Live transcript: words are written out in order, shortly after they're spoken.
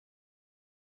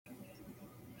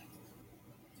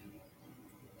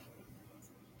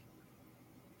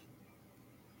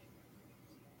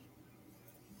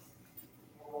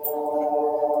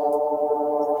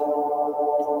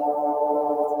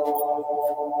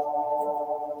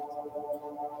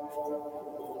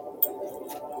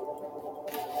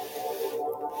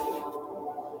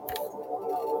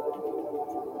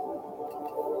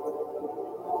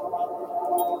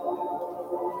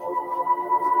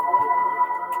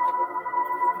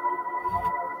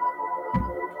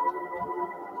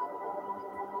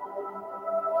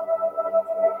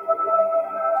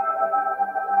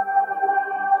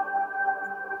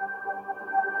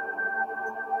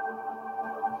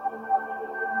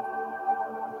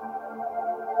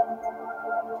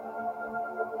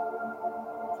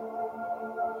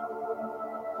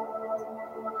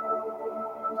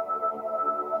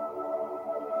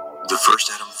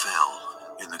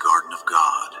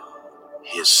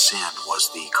sin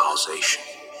was the causation.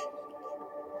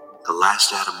 The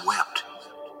last Adam wept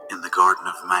in the Garden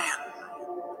of Man,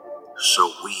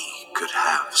 so we could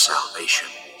have salvation.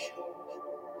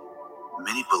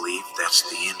 Many believe that's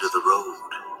the end of the road,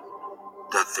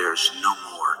 that there's no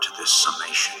more to this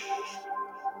summation.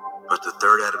 But the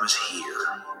third Adam is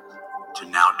here to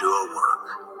now do a work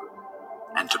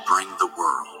and to bring the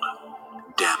world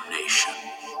damnation.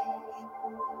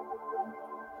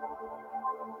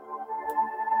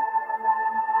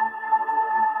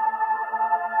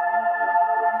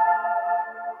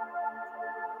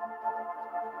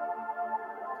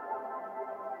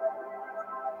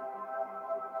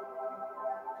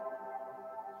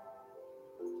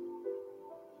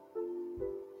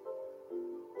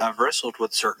 I've wrestled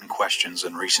with certain questions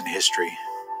in recent history.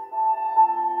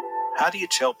 How do you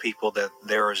tell people that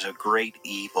there is a great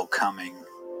evil coming,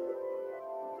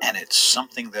 and it's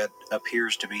something that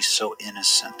appears to be so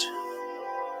innocent?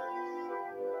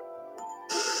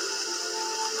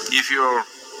 If your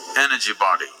energy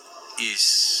body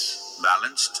is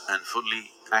balanced and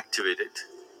fully activated,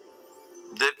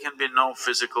 there can be no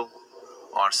physical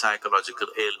or psychological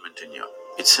ailment in you.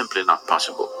 It's simply not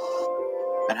possible.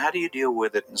 And how do you deal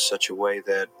with it in such a way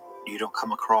that you don't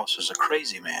come across as a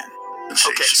crazy man?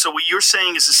 Okay, so what you're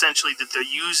saying is essentially that they're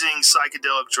using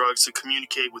psychedelic drugs to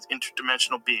communicate with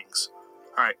interdimensional beings.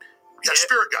 All right. Yeah,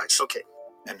 spirit guides. Okay.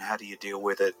 And how do you deal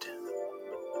with it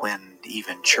when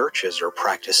even churches are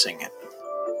practicing it?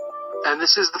 And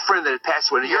this is the friend that had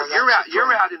passed away.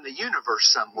 You're out in the universe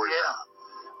somewhere.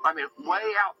 Yeah. I mean, way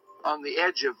out on the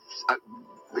edge of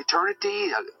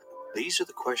eternity. These are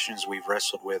the questions we've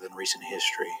wrestled with in recent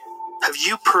history. Have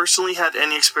you personally had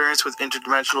any experience with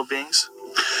interdimensional beings?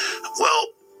 Well,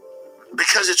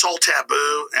 because it's all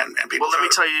taboo and people... Well, let me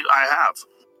tell you, I have.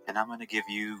 And I'm going to give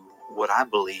you what I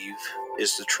believe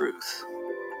is the truth.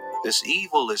 This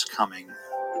evil is coming, and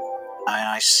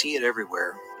I see it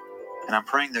everywhere. And I'm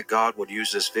praying that God would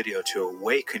use this video to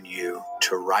awaken you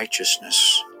to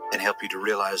righteousness and help you to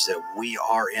realize that we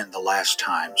are in the last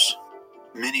times.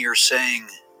 Many are saying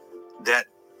that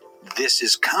this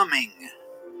is coming,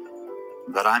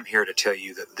 but I'm here to tell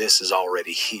you that this is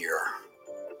already here.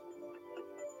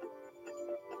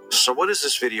 So what is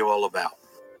this video all about?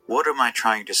 What am I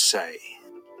trying to say?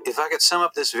 If I could sum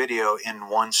up this video in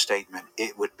one statement,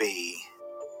 it would be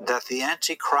that the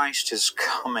Antichrist is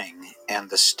coming and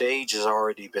the stage has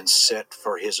already been set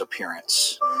for his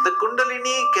appearance. The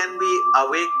Kundalini can be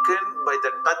awakened by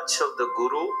the touch of the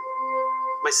Guru,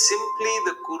 by simply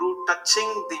the Guru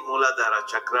touching the Muladhara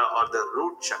chakra or the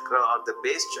root chakra or the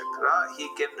base chakra. He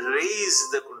can raise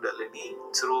the Kundalini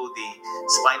through the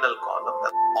spinal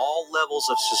column. All levels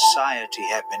of society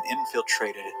have been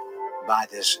infiltrated by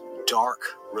this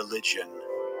dark religion.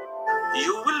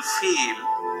 You will feel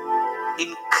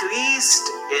increased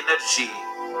energy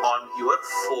on your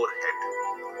forehead.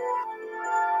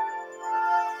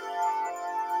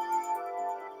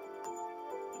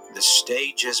 The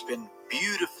stage has been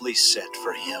beautifully set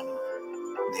for him.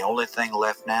 The only thing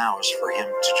left now is for him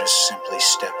to just simply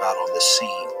step out on the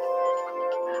scene.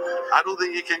 I don't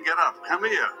think he can get up. Come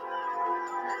here.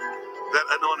 That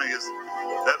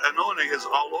anointing is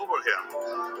all over him.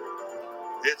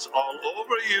 It's all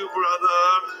over you, brother.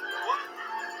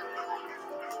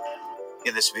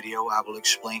 In this video, I will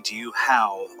explain to you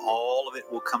how all of it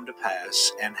will come to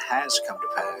pass and has come to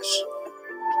pass.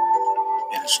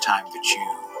 And it's time that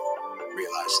you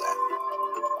realize that.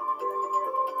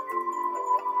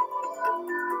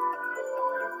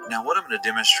 Now, what I'm going to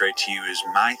demonstrate to you is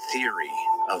my theory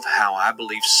of how I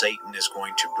believe Satan is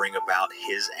going to bring about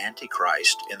his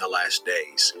Antichrist in the last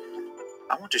days.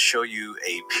 I want to show you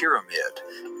a pyramid,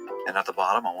 and at the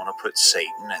bottom I want to put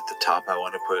Satan. At the top I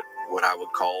want to put what I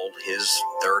would call his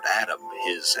third Adam,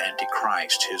 his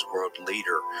Antichrist, his world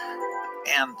leader.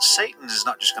 And Satan is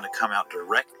not just going to come out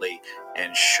directly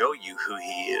and show you who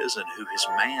he is and who his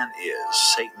man is.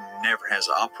 Satan never has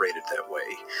operated that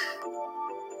way.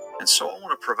 And so I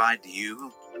want to provide to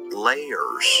you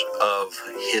layers of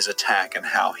his attack and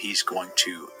how he's going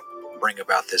to bring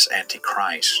about this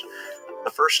Antichrist. The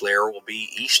first layer will be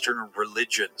Eastern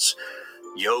religions,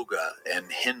 yoga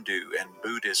and Hindu and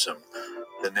Buddhism.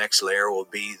 The next layer will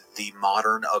be the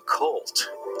modern occult,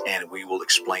 and we will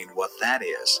explain what that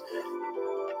is.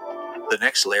 The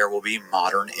next layer will be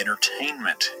modern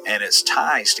entertainment and its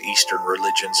ties to Eastern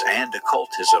religions and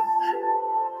occultism.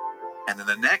 And then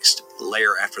the next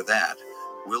layer after that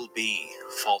will be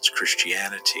false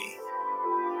Christianity.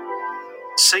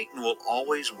 Satan will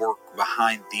always work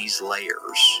behind these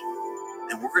layers.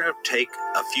 And we're going to take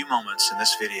a few moments in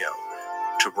this video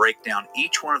to break down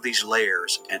each one of these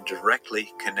layers and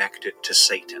directly connect it to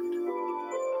Satan.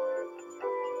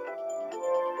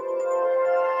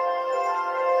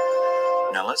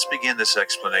 Now let's begin this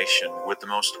explanation with the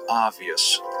most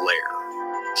obvious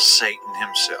layer, Satan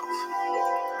himself.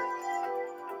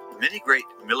 Many great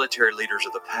military leaders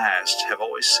of the past have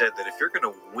always said that if you're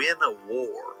going to win a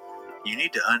war, you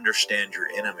need to understand your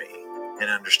enemy and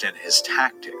understand his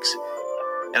tactics.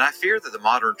 And I fear that the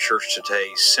modern church today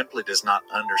simply does not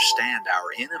understand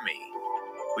our enemy.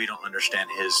 We don't understand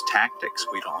his tactics.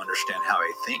 We don't understand how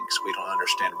he thinks. We don't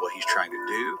understand what he's trying to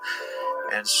do.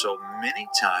 And so many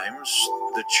times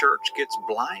the church gets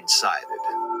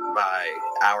blindsided by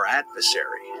our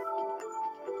adversary.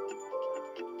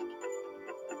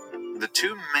 The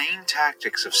two main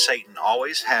tactics of Satan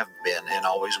always have been and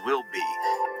always will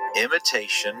be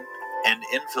imitation and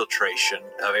infiltration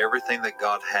of everything that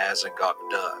God has and God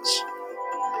does.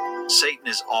 Satan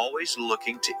is always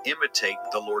looking to imitate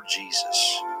the Lord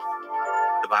Jesus.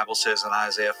 The Bible says in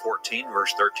Isaiah 14,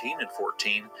 verse 13 and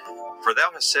 14, "For thou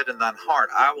hast said in thine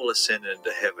heart, I will ascend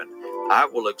into heaven. I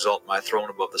will exalt my throne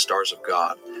above the stars of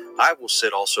God. I will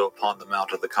sit also upon the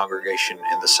mount of the congregation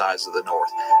in the sides of the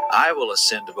north. I will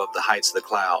ascend above the heights of the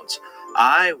clouds.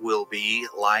 I will be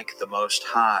like the Most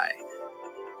High."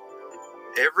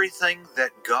 Everything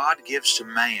that God gives to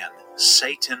man,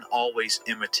 Satan always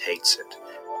imitates it.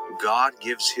 God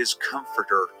gives his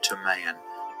comforter to man.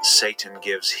 Satan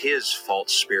gives his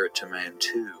false spirit to man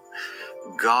too.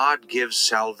 God gives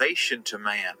salvation to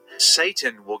man.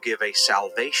 Satan will give a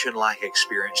salvation-like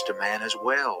experience to man as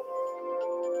well.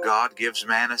 God gives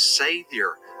man a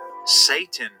savior.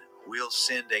 Satan will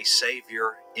send a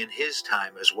savior in his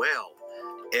time as well.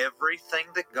 Everything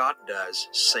that God does,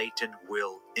 Satan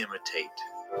will imitate.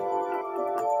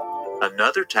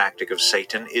 Another tactic of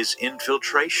Satan is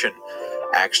infiltration.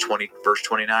 Acts 20, verse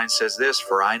 29 says this,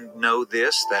 "For I know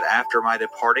this, that after my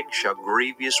departing shall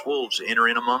grievous wolves enter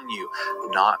in among you,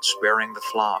 not sparing the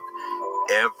flock."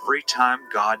 Every time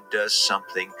God does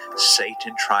something,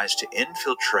 Satan tries to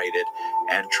infiltrate it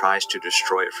and tries to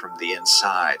destroy it from the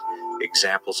inside.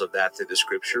 Examples of that in the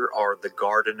scripture are the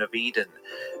Garden of Eden,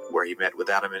 where he met with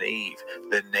Adam and Eve.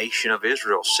 The nation of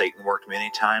Israel, Satan worked many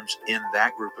times in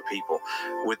that group of people.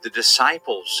 With the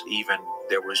disciples, even,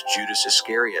 there was Judas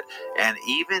Iscariot. And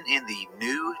even in the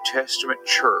New Testament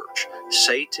church,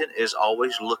 Satan is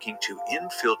always looking to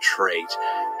infiltrate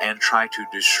and try to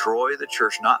destroy the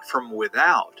church, not from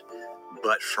without,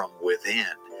 but from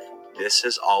within. This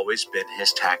has always been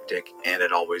his tactic, and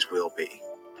it always will be.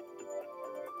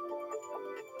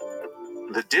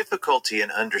 The difficulty in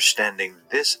understanding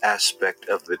this aspect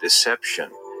of the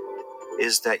deception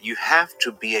is that you have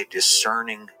to be a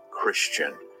discerning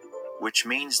Christian, which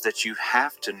means that you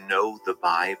have to know the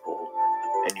Bible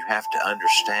and you have to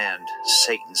understand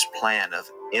Satan's plan of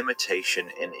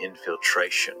imitation and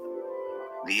infiltration.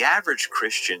 The average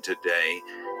Christian today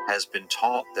has been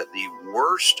taught that the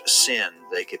worst sin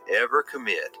they could ever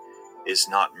commit is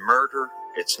not murder,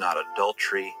 it's not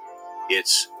adultery,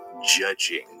 it's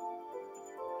judging.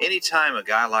 Anytime a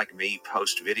guy like me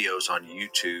posts videos on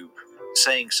YouTube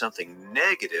saying something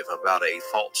negative about a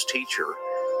false teacher,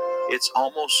 it's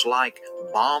almost like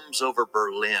bombs over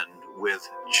Berlin with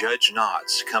judge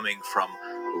nots coming from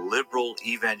liberal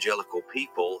evangelical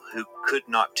people who could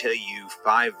not tell you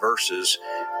 5 verses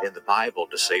in the Bible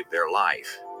to save their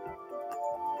life.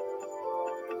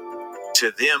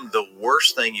 To them, the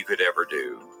worst thing you could ever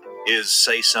do is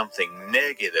say something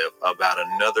negative about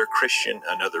another Christian,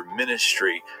 another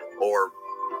ministry, or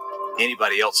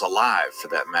anybody else alive for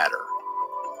that matter.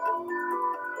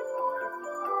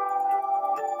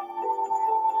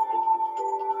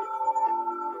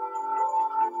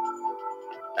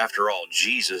 After all,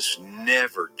 Jesus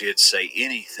never did say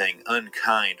anything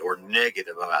unkind or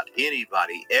negative about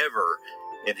anybody ever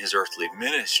in his earthly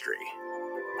ministry.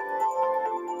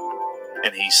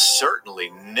 And he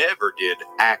certainly never did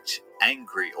act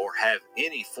angry or have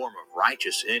any form of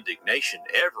righteous indignation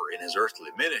ever in his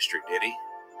earthly ministry, did he?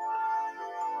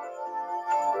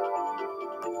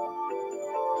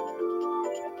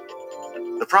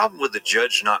 The problem with the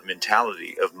judge not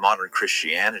mentality of modern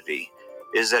Christianity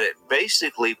is that it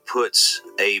basically puts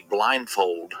a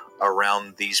blindfold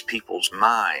around these people's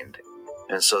mind.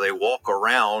 And so they walk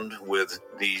around with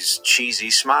these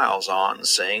cheesy smiles on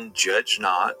saying, "Judge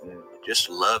not," and just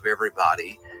love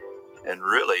everybody. And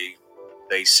really,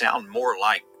 they sound more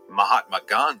like Mahatma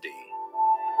Gandhi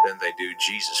than they do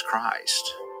Jesus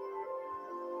Christ.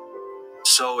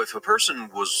 So if a person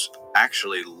was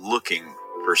actually looking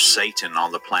for Satan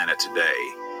on the planet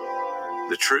today,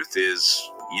 the truth is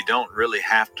You don't really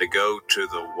have to go to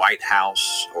the White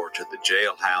House or to the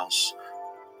jailhouse.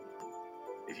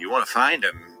 If you want to find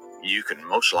him, you can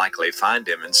most likely find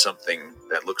him in something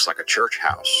that looks like a church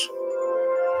house.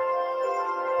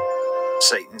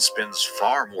 Satan spends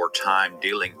far more time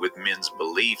dealing with men's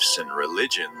beliefs and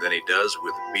religion than he does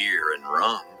with beer and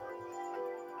rum.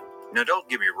 Now, don't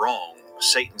get me wrong,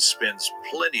 Satan spends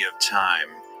plenty of time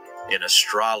in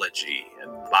astrology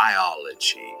and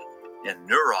biology and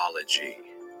neurology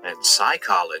and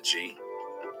psychology,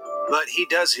 but he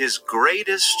does his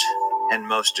greatest and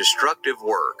most destructive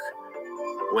work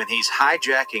when he's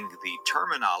hijacking the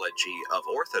terminology of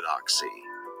orthodoxy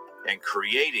and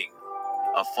creating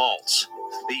a false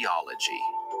theology.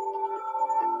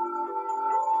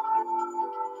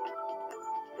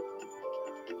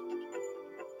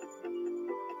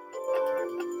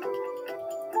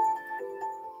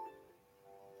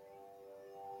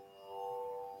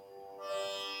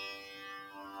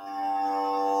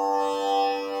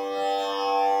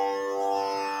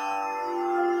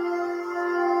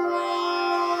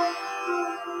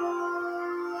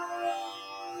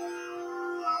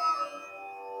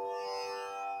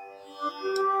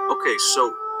 Okay,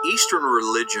 so Eastern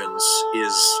religions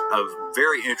is a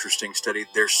very interesting study.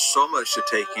 There's so much to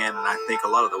take in, and I think a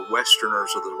lot of the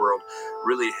Westerners of the world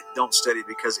really don't study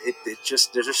because there's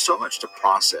just so much to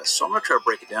process. So I'm going to try to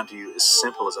break it down to you as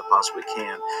simple as I possibly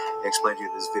can and explain to you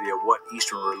in this video what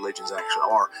Eastern religions actually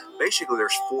are. Basically,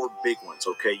 there's four big ones.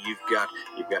 Okay, you've got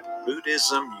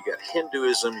Buddhism, you've got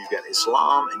Hinduism, you've got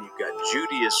Islam, and you've got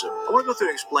Judaism. I want to go through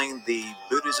and explain the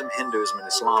Buddhism, Hinduism, and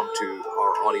Islam to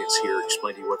our audience here,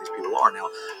 explain to you what these people are. Now,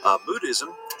 Buddhism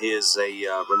is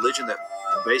a religion that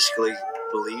basically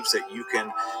believes that you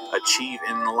can achieve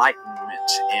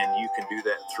enlightenment, and you can do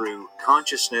that through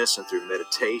consciousness and through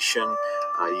meditation.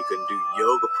 You can do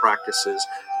yoga practices.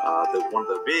 One of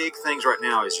the big things right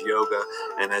now is yoga,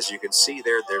 and as you can see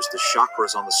there, there's the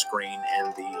chakras on the screen,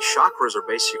 and the chakras are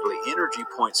basically energy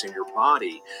points in your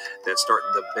body that start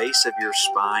in the base of your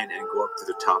spine and go up to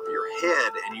the top of your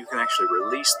head, and you can actually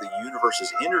release the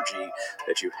universe's energy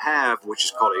that you have, which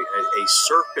is called a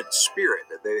serpent spirit.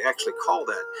 They actually call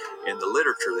that in the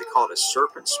literature. They call it a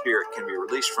serpent spirit. Can be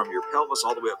released from your pelvis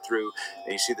all the way up through,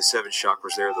 and you see the seven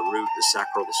chakras there: the root, the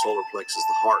sacral, the solar plexus,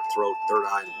 the heart, throat, third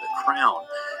eye, and the crown.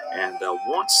 And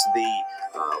once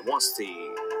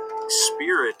the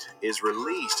spirit is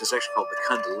released, it's actually called the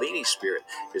Kundalini spirit,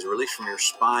 is released from your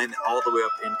spine all the way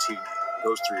up into,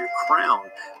 goes through your crown.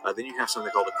 Then you have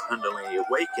something called a Kundalini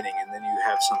awakening, and then you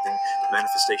have something,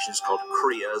 manifestations called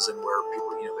kriyas, and where people,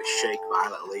 they shake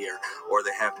violently, or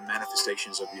they have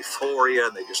manifestations of euphoria,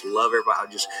 and they just love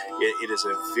everybody. It is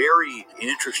a very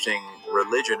interesting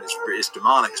religion. It's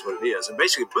demonic is what it is. And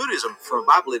basically Buddhism, from a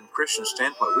Bible-believing Christian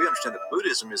standpoint, we understand that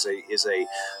Buddhism is a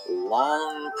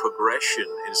long progression.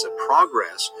 It is a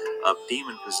progress of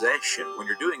demon possession. When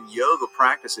you're doing yoga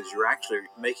practices, you're actually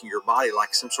making your body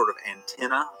like some sort of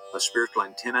antenna, a spiritual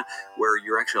antenna, where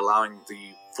you're actually allowing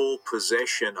the full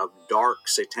possession of dark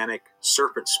satanic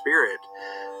serpent spirit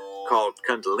called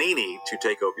Kundalini to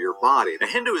take over your body. Now,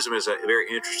 Hinduism is a very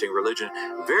interesting religion,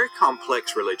 very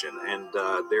complex religion, and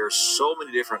there's so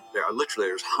many different,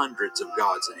 there's hundreds of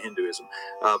gods in Hinduism,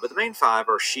 but the main five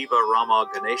are Shiva, Rama,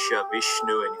 Ganesha,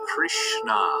 Vishnu, and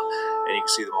Krishna, and you can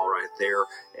see them all right there.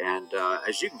 And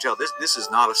as you can tell, this is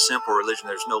not a simple religion.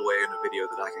 There's no way in a video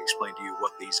that I can explain to you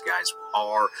what these guys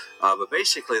are, but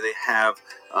basically they have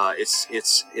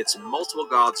it's multiple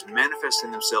gods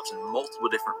manifesting themselves in multiple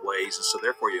different ways, and so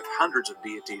therefore you have hundreds of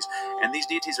deities, and these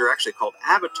deities are actually called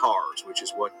avatars, which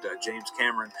is what James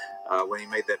Cameron, when he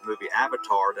made that movie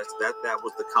Avatar, that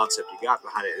was the concept he got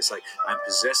behind it. It's like, I'm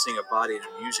possessing a body and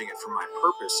I'm using it for my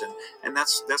purpose, and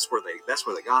that's where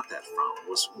they got that from,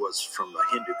 was from the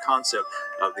Hindu concept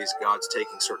of these gods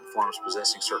taking certain forms,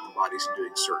 possessing certain bodies, and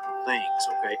doing certain things.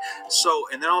 Okay, so,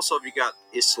 and then also you got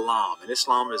Islam, and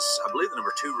Islam is, I believe, the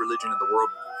number 2 religion in the world.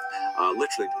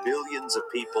 Literally billions of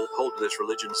people hold to this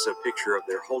religion. It's a picture of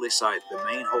their holy site, the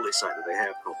main holy site that they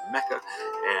have called Mecca,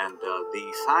 and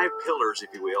the 5 pillars,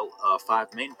 if you will,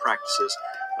 5 main practices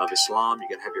of Islam. You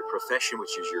got to have your profession,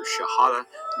 which is your shahada.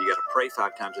 You got to pray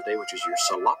 5 times a day, which is your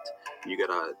salat. You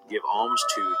got to give alms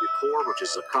to the poor, which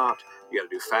is zakat. You got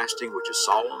to do fasting, which is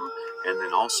solemn, and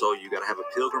then also you got to have a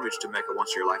pilgrimage to Mecca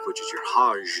once in your life, which is your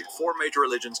Hajj. 4 major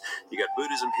religions. You got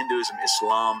Buddhism, Hinduism,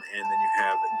 Islam, and then you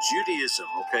have Judaism.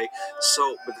 Okay,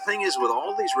 so but the thing is, with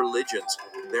all these religions,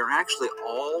 they're actually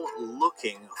all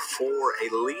looking for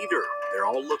a leader. They're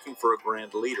all looking for a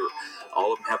grand leader.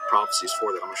 All of them have prophecies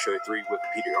for that. I'm going to show you 3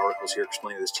 Wikipedia articles here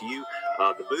explaining this to you.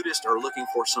 The Buddhists are looking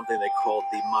for something they call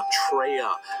the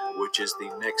Maitreya, which is the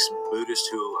next Buddhist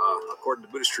who, according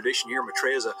to Buddhist tradition here,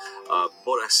 Maitreya is a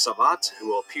bodhisattva who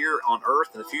will appear on earth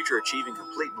in the future, achieving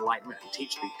complete enlightenment and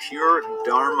teach the pure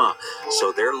Dharma.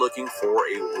 So they're looking for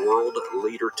a world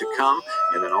leader to come.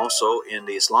 And then also in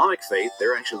the Islamic faith,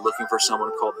 they're actually looking for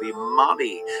someone called the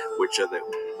Mahdi,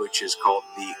 which is called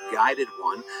the guided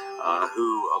one,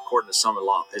 who, according to some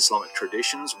Islamic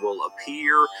traditions, will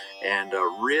appear and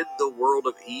rid the world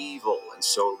of evil. And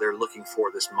so they're looking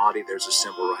for this Mahdi. There's a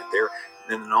symbol right there.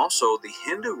 And then also the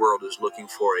Hindu world is looking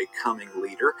for a coming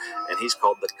leader, and he's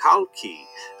called the Kalki,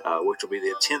 which will be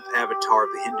the 10th avatar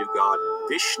of the Hindu god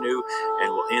Vishnu,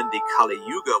 and will end the Kali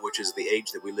Yuga, which is the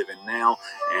age that we live in now,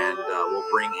 and will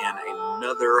bring in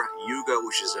another Yuga,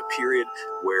 which is a period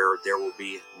where there will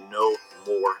be no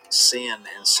more sin.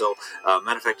 And so,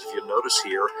 matter of fact, if you'll notice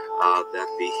here that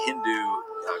the Hindu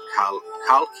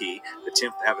Kalki, the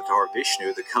 10th avatar of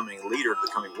Vishnu, the coming leader,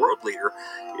 the coming world leader,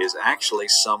 is actually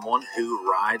someone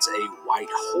who rides a white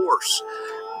horse.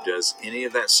 Does any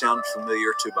of that sound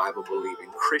familiar to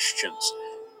Bible-believing Christians?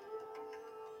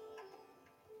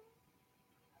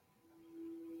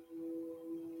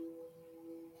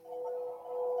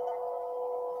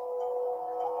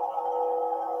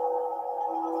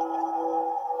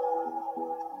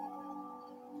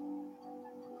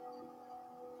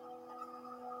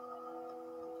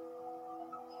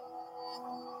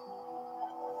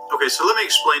 Okay, so let me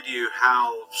explain to you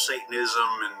how Satanism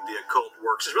and the occult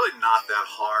works. It's really not that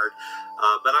hard,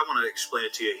 but I want to explain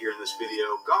it to you here in this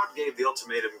video. God gave the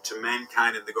ultimatum to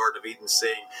mankind in the Garden of Eden,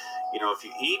 saying, if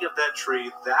you eat of that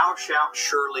tree, thou shalt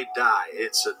surely die.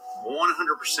 It's a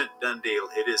 100% done deal.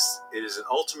 It is an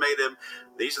ultimatum.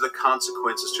 These are the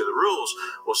consequences to the rules.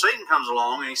 Well, Satan comes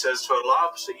along and he says total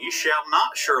opposite. You shall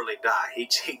not surely die. He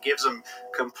gives them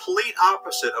complete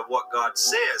opposite of what God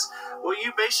says. Well,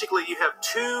 you have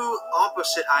 2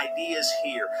 opposite ideas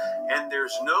here, and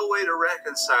there's no way to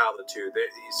reconcile the 2.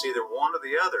 It's either one or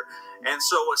the other. And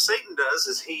so what Satan does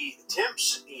is he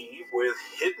tempts Eve with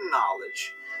hidden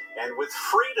knowledge and with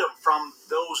freedom from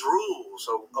those rules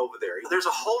over there. There's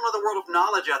a whole other world of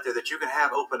knowledge out there that you can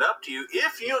have opened up to you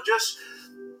if you'll just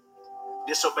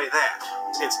disobey that.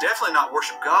 It's definitely not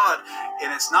worship God,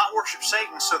 and it's not worship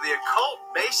Satan. So the occult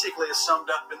basically is summed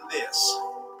up in this: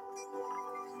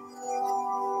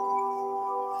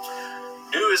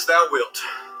 do as thou wilt.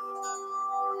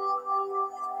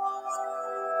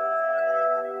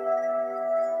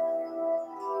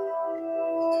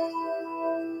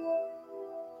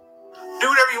 Do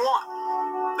whatever you want.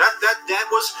 That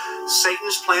was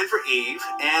Satan's plan for Eve,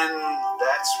 and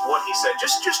that's what he said.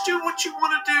 Just do what you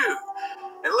want to do.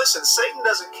 And listen, Satan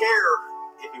doesn't care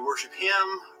if you worship him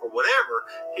or whatever.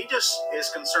 He just is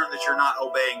concerned that you're not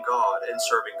obeying God and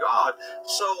serving God.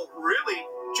 So really,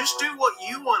 just do what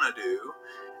you want to do.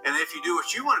 And if you do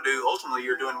what you want to do, ultimately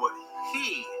you're doing what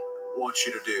he wants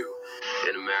you to do.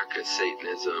 In America,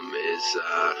 Satanism is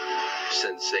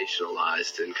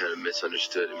sensationalized and kind of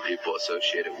misunderstood, and people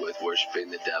associate it with worshiping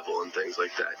the devil and things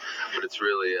like that. But it's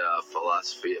really a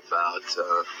philosophy about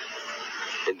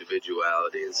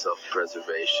individuality and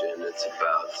self-preservation. It's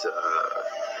about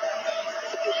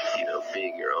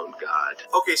being your own God.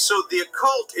 Okay, so the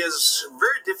occult is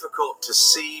very difficult to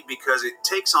see because it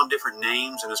takes on different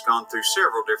names and has gone through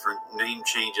several different name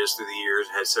changes through the years,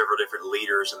 has several different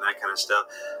leaders and that kind of stuff.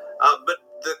 But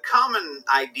the common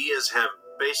ideas have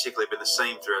basically been the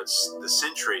same throughout the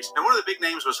centuries. And one of the big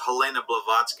names was Helena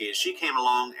Blavatsky. She came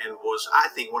along and was, I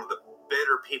think, one of the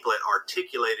better people at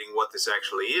articulating what this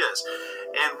actually is.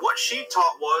 And what she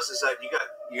taught was that you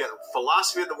got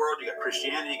philosophy of the world, you got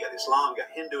Christianity, you got Islam, you got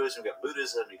Hinduism, you got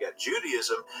Buddhism, you got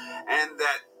Judaism, and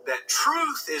that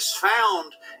truth is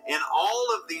found in all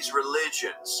of these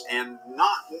religions, and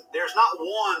there's not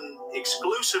one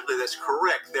exclusively that's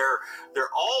correct. They're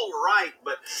all right,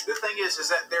 but the thing is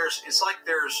that it's like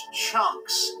there's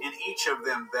chunks in each of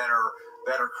them that are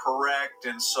correct,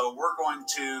 and so we're going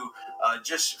to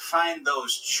just find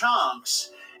those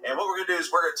chunks. And what we're going to do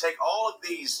is we're going to take all of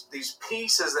these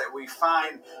pieces that we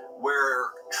find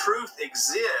where truth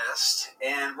exists,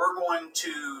 and we're going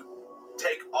to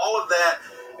take all of that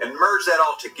and merge that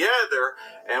all together,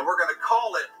 and we're going to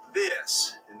call it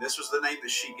this. And this was the name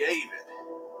that she gave it.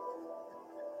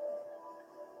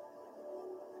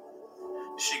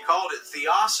 She called it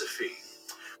theosophy.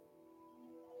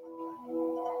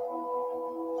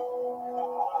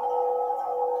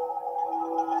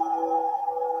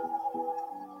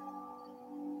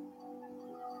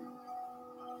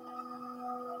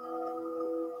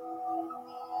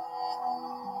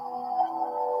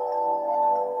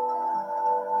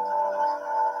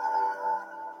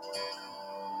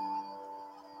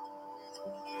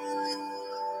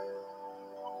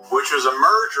 which was a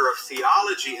merger of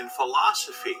theology and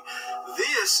philosophy.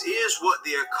 This is what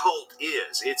the occult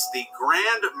is. It's the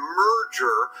grand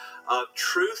merger of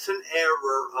truth and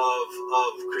error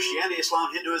of Christianity,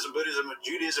 Islam, Hinduism, Buddhism, and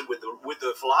Judaism with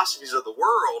the philosophies of the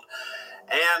world.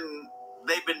 And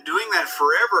they've been doing that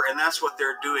forever, and that's what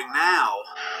they're doing now.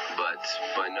 But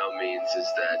by no means is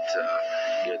that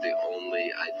the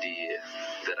only idea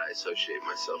that I associate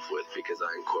myself with, because I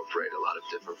incorporate a lot of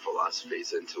different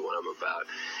philosophies into what I'm about,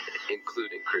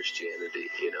 including Christianity.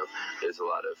 There's a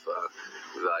lot of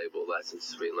valuable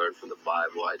lessons to be learned from the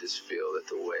Bible. I just feel that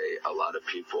the way a lot of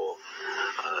people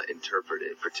interpret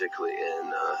it, particularly in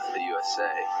the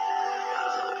USA,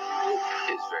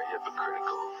 is very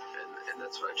hypocritical. And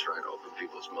that's why I try to open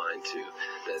people's mind to,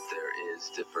 that there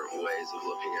is different ways of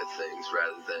looking at things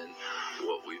rather than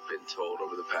what we've been told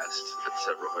over the past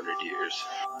several hundred years.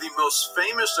 The most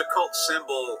famous occult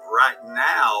symbol right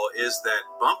now is that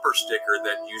bumper sticker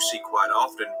that you see quite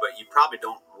often, but you probably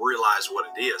don't realize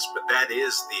what it is. But that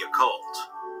is the occult.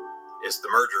 It's the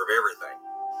merger of everything.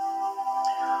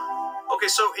 Okay,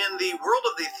 so in the world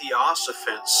of the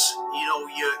Theosophants,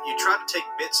 you try to take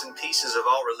bits and pieces of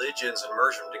all religions and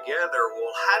merge them together.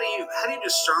 Well, how do you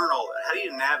discern all that? How do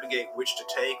you navigate which to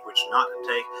take, which not to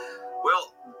take?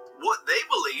 Well, what they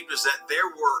believed is that there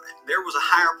was a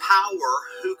higher power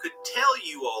who could tell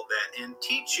you all that and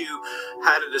teach you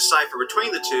how to decipher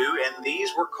between the two, and these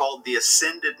were called the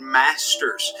Ascended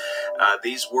Masters.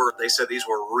 They said these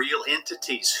were real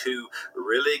entities who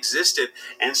really existed,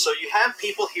 and so you have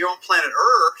people here on planet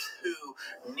Earth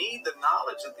who need the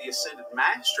knowledge that the Ascended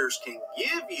Masters can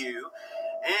give you.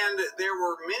 And there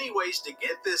were many ways to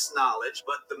get this knowledge,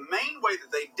 but the main way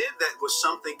that they did that was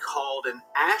something called an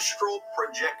astral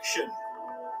projection.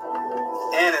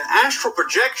 And an astral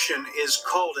projection is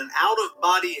called an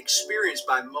out-of-body experience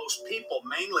by most people.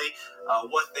 Mainly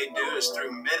what they do is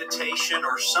through meditation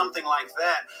or something like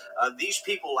that. These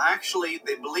people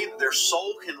they believe that their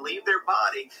soul can leave their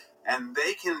body and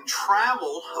they can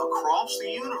travel across the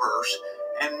universe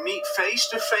and meet face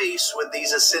to face with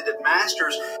these ascended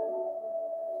masters.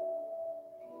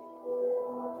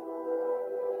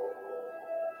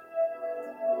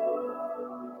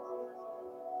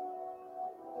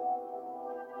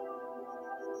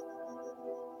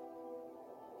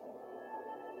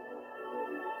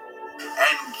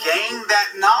 And gain that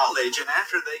knowledge. And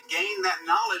after they gain that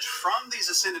knowledge from these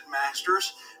ascended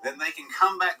masters, then they can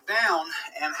come back down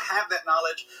and have that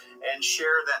knowledge and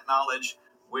share that knowledge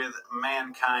with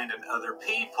mankind and other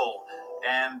people.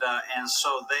 And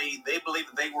so they believed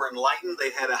that they were enlightened.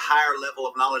 They had a higher level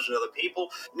of knowledge than other people.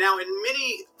 Now, in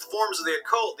many forms of the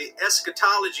occult, the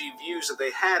eschatology views that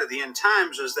they had at the end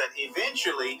times is that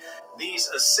eventually these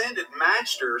ascended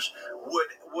masters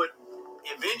would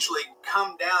eventually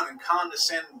come down and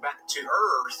condescend back to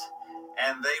Earth,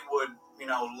 and they would,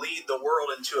 lead the world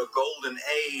into a golden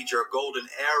age or a golden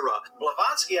era.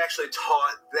 Blavatsky actually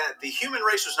taught that the human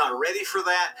race was not ready for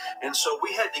that, and so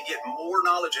we had to get more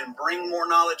knowledge and bring more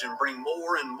knowledge and bring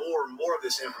more and more and more of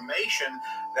this information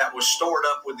that was stored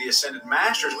up with the Ascended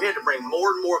Masters. We had to bring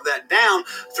more and more of that down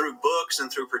through books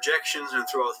and through projections and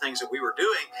through all the things that we were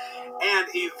doing, and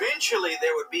eventually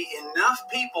there would be enough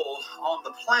people on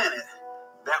the planet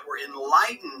that were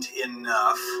enlightened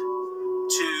enough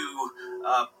to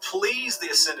please the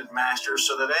Ascended Masters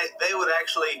so that they would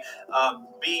actually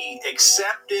be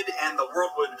accepted, and the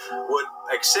world would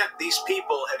accept these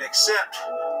people and accept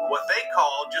what they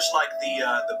called, just like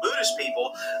the Buddhist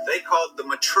people, they called the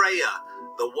Maitreya,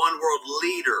 the one world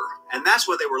leader. And that's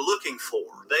what they were looking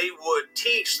for. They would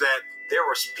teach that there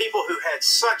were people who had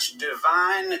such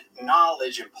divine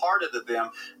knowledge imparted to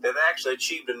them that they actually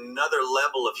achieved another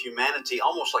level of humanity,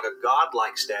 almost like a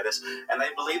godlike status. And they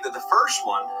believed that the first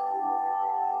one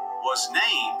was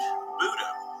named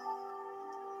Buddha.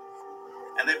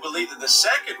 And they believed that the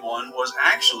second one was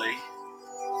actually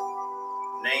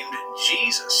named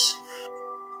Jesus.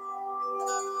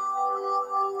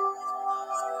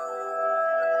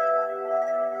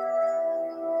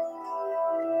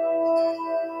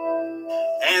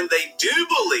 And they do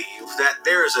believe that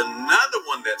there is another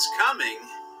one that's coming,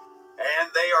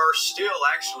 and they are still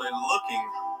actually looking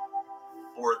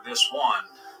for this one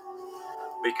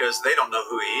because they don't know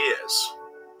who he is,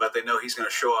 but they know he's going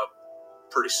to show up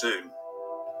pretty soon.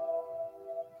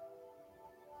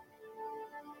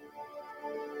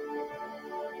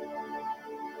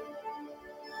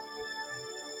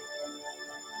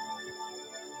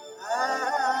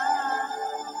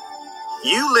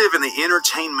 You live in the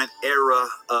entertainment era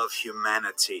of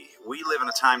humanity. We live in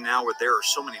a time now where there are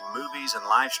so many movies and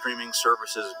live streaming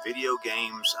services, video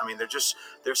games. I mean, there's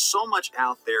so much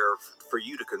out there for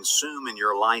you to consume in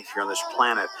your life here on this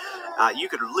planet. You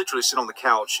could literally sit on the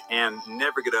couch and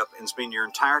never get up and spend your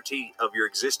entirety of your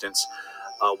existence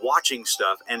watching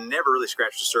stuff and never really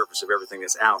scratch the surface of everything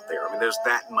that's out there. I mean, there's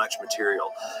that much material.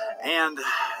 And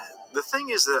the thing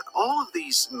is that all of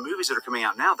these movies that are coming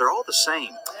out now, they're all the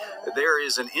same. There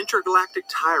is an intergalactic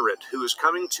tyrant who is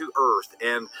coming to Earth,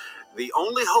 and the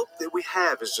only hope that we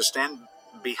have is to stand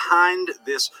behind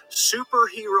this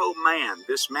superhero man,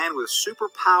 this man with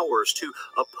superpowers, to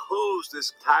oppose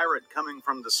this tyrant coming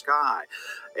from the sky.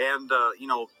 And,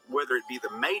 whether it be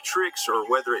the Matrix or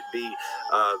whether it be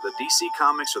the DC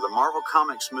Comics or the Marvel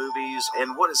Comics movies.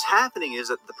 And what is happening is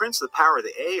that the prince of the power of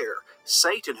the air,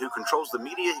 Satan, who controls the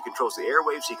media, he controls the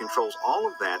airwaves, he controls all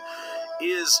of that,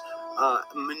 is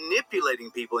manipulating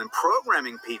people and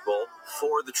programming people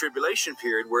for the tribulation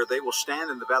period, where they will stand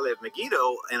in the valley of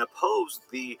Megiddo and oppose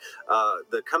the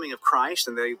coming of Christ,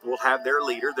 and they will have their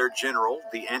leader, their general,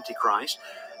 the Antichrist,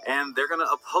 and they're going to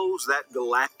oppose that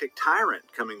galactic tyrant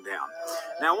coming down.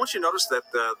 Now, I want you to notice that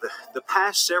the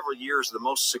past several years, the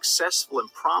most successful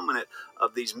and prominent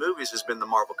of these movies has been the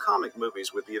Marvel comic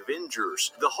movies with the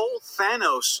Avengers. The whole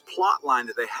Thanos plot line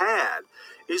that they had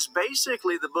is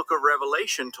basically the book of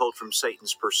Revelation told from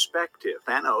Satan's perspective.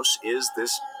 Thanos is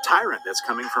this tyrant that's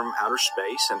coming from outer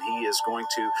space, and he is going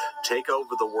to take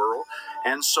over the world.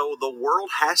 And so the world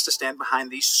has to stand behind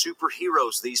these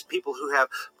superheroes, these people who have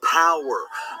power.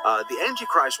 The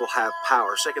Antichrist will have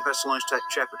power. 2 Thessalonians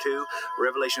chapter 2,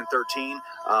 Revelation 13.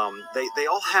 They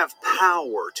all have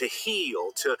power to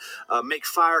heal, to make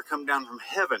fire come down from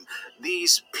heaven.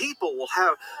 These people will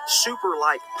have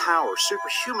super-like power,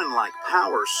 superhuman-like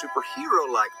powers,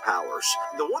 superhero-like powers.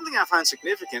 The one thing I find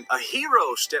significant, a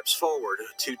hero steps forward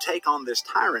to take on this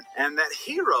tyrant, and that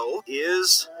hero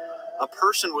is a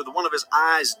person with one of his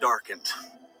eyes darkened.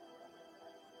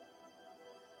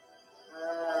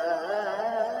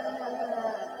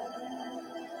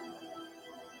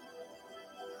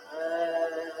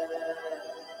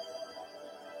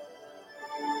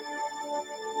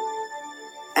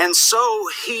 And so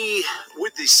he,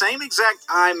 with the same exact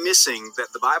eye missing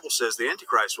that the Bible says the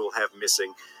Antichrist will have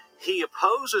missing, he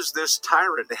opposes this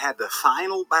tyrant. They had the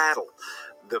final battle,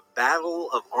 the Battle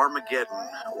of Armageddon,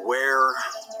 where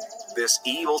this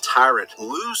evil tyrant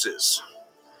loses.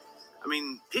 I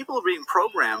mean, people are being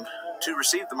programmed to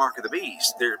receive the mark of the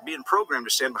beast. They're being programmed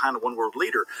to stand behind a one world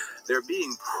leader. They're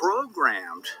being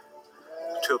programmed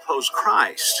to oppose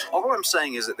Christ. All I'm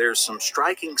saying is that there's some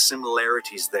striking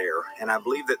similarities there, and I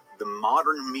believe that the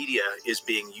modern media is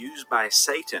being used by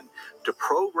Satan to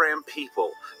program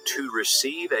people to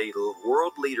receive a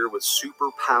world leader with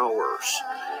superpowers,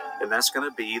 and that's going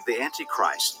to be the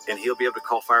Antichrist. And he'll be able to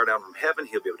call fire down from heaven.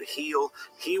 He'll be able to heal.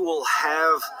 He will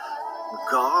have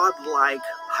God-like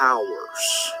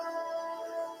powers,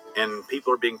 and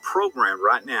people are being programmed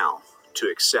right now to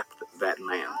accept that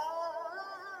man.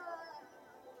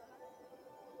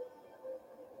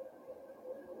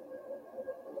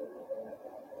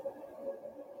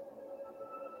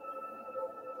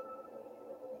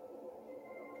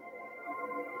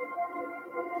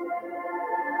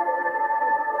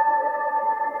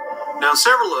 Now, in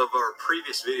several of our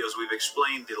previous videos, we've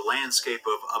explained the landscape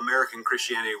of American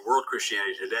Christianity, world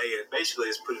Christianity today. It basically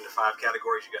is put into 5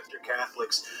 categories. You got your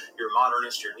Catholics, your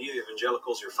modernists, your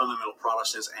neo-evangelicals, your fundamental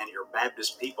Protestants, and your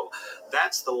Baptist people.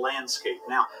 That's the landscape.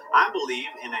 Now, I believe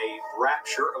in a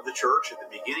rapture of the church at the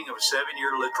beginning of a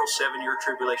 7-year, literal 7-year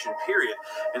tribulation period.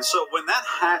 And so when that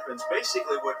happens,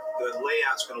 basically what the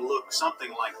layout's going to look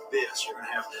something like this. You're going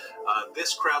to have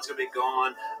this crowd's going to be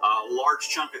gone, a large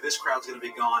chunk of this crowd's going to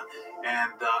be gone,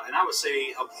 and I would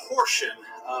say a portion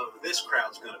of this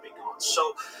crowd's going to be gone.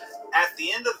 So at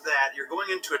the end of that, you're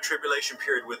going into a tribulation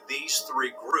period with these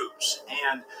 3 groups,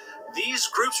 and these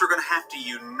groups are going to have to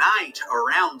unite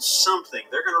around something.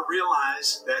 They're going to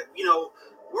realize that,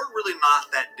 we're really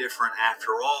not that different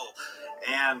after all.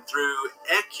 And through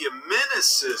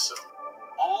ecumenicism,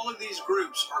 all of these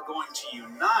groups are going to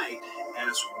unite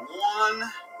as one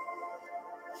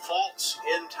false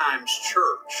end times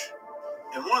church.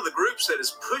 And one of the groups that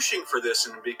is pushing for this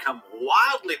and become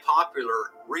wildly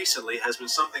popular recently has been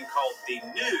something called the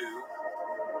New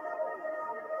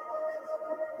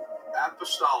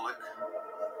Apostolic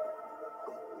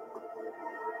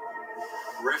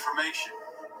Reformation.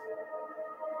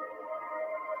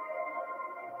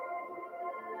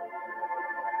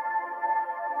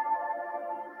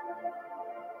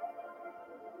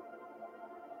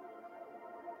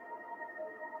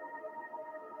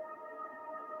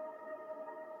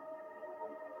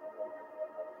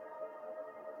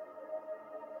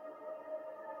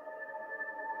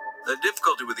 The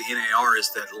difficulty with the NAR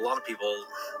is that a lot of people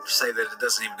say that it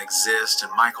doesn't even exist,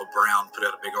 and Michael Brown put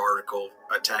out a big article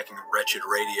attacking Wretched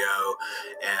Radio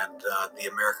and the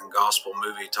American Gospel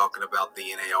movie talking about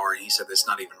the NAR, and he said it's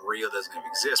not even real, it doesn't even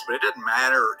exist. But it doesn't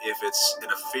matter if it's an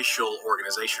official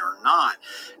organization or not.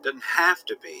 It doesn't have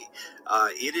to be.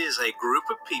 It is a group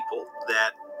of people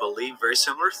that believe very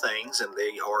similar things, and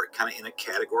they are kind of in a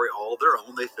category all of their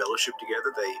own. They fellowship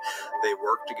together, they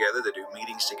work together, they do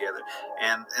meetings together,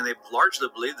 and they largely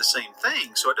believe the same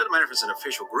thing. So it doesn't matter if it's an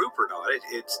official group or not.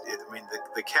 I mean,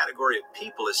 the category of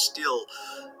people is still,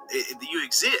 you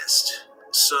exist.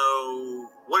 So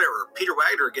whatever, Peter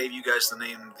Wagner gave you guys the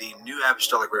name the New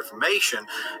Apostolic Reformation,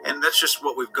 and that's just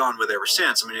what we've gone with ever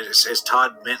since. I mean, it says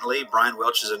Todd Bentley, Brian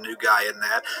Welch is a new guy in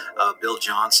that, Bill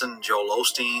Johnson, Joel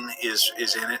Osteen is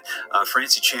in it,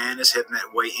 Francie Chan is heading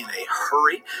that way in a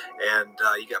hurry, and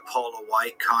you got Paula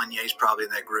White, Kanye's probably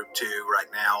in that group too right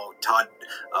now. Todd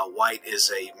White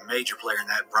is a major player in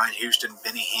that, Brian Houston,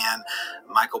 Benny Hinn,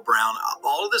 Michael Brown,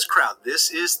 all of this crowd.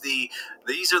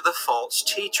 These are the false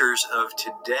teachers of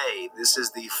today. This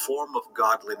is the form of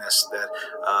godliness that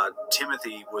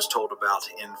Timothy was told about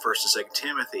in 1st and 2nd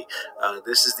Timothy.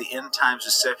 This is the end times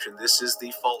deception. This is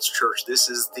the false church. This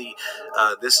is the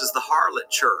harlot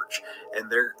church,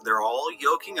 and they're all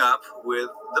yoking up with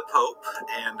the Pope.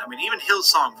 And I mean, even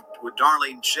Hillsong with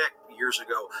Darlene Zschech years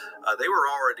ago, they were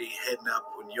already heading up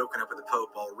when yoking up with the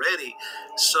Pope already.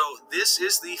 So this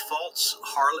is the false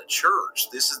harlot church.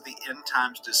 This is the end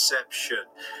times deception,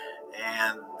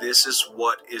 and this is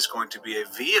what is going to be a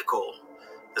vehicle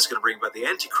that's going to bring about the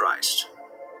Antichrist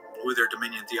with their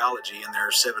dominion theology and their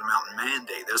seven mountain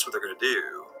mandate. That's what they're going to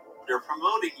do. They're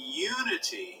promoting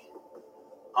unity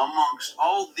amongst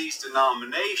all these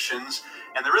denominations,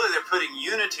 and they're putting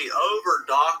unity over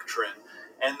doctrine.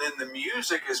 And then the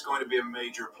music is going to be a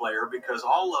major player because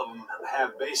all of them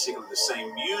have basically the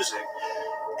same music.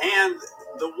 And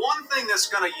the one thing that's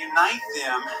going to unite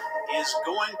them is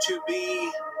going to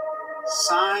be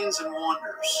signs and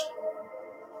wonders.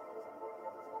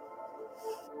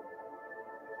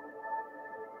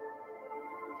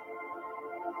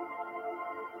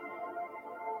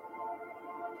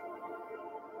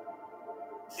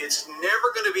 It's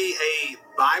never going to be a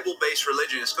Bible-based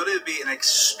religion. It's going to be an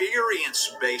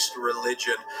experience-based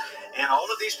religion. And all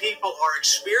of these people are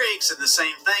experiencing the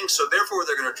same thing, so therefore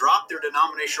they're going to drop their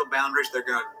denominational boundaries, they're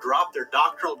going to drop their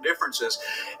doctrinal differences,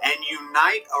 and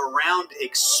unite around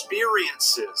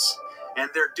experiences. And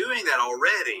they're doing that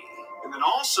already. And then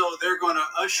also they're going to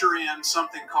usher in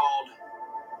something called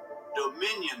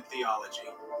dominion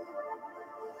theology.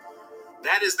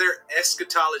 That is their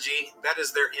eschatology. That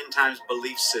is their end times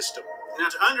belief system. Now,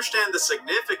 to understand the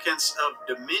significance of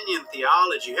dominion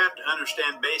theology, you have to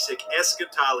understand basic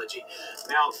eschatology.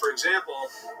 Now, for example,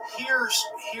 here's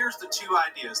the two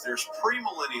ideas. There's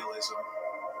premillennialism,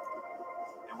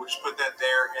 and we'll just put that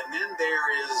there. And then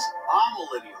there is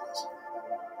amillennialism,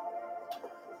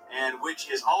 and which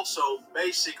is also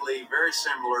basically very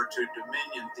similar to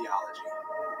dominion theology.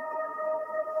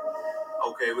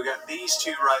 Okay, we got these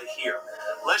two right here.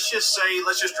 Let's just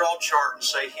draw a chart and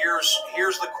say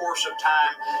here's the course of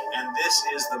time, and this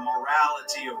is the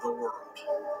morality of the world.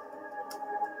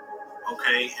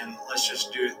 Okay, and let's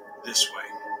just do it this way.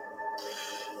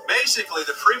 Basically,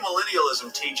 the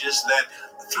premillennialism teaches that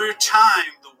through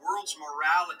time, the world's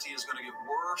morality is going to get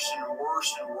worse and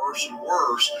worse and worse and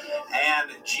worse,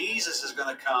 and Jesus is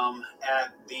going to come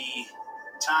at the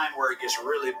time where it gets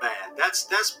really bad. That's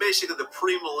basically the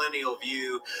premillennial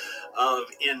view of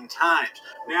end times.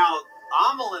 Now,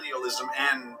 amillennialism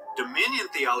and dominion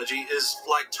theology is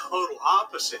like total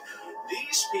opposite.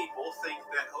 These people think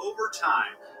that over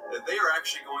time that they are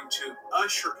actually going to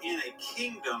usher in a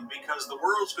kingdom because the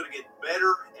world's going to get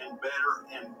better and better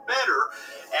and better.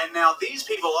 And now these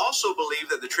people also believe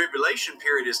that the tribulation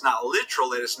period is not literal,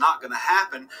 that it's not going to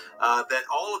happen, that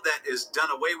all of that is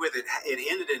done away with. It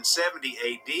ended in 70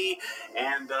 AD.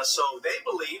 And so they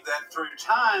believe that through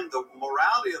time, the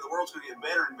morality of the world's going to get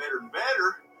better and better and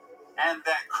better, and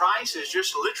that Christ is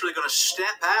just literally going to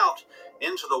step out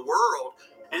into the world.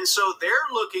 And so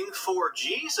they're looking for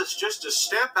Jesus just to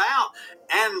step out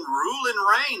and rule and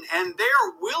reign. And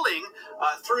they're willing,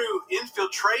 through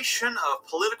infiltration of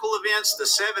political events, the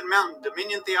seven mountain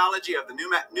dominion theology of the New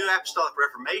Apostolic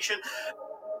Reformation,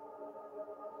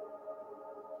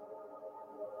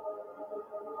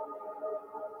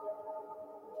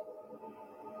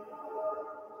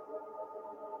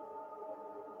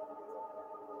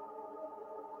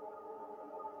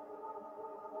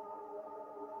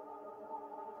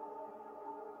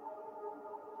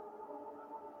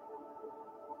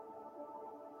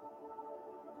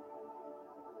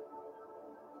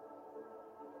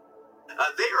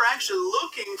 They are actually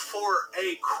looking for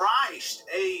a Christ,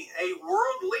 a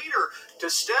world leader to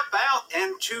step out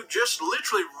and to just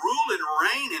literally rule and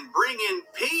reign and bring in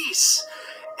peace.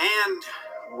 And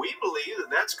we believe that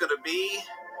that's going to be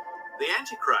the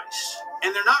Antichrist.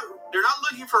 And they're not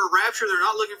looking for a rapture. They're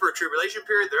not looking for a tribulation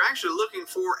period. They're actually looking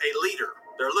for a leader.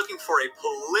 They're looking for a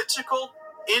political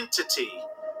entity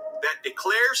that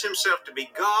declares himself to be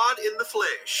God in the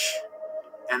flesh.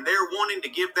 And they're wanting to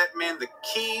give that man the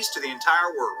keys to the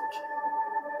entire world.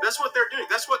 That's what they're doing.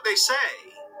 That's what they say.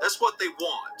 That's what they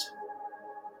want.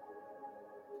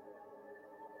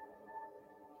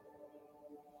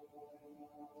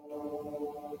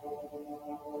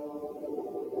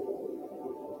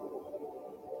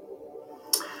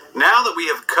 Now that we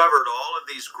have covered all of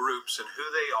these groups and who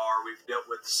they are, we've dealt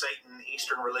with Satan,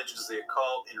 Eastern religions, the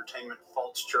occult, entertainment,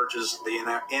 false churches, the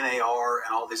NAR,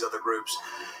 and all these other groups.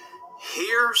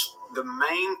 Here's the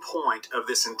main point of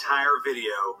this entire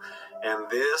video, and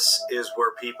this is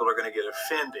where people are going to get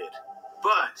offended.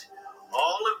 But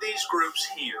all of these groups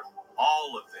here,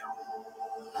 all of them,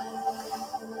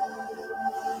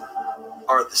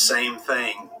 are the same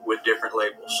thing with different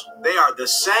labels. They are the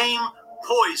same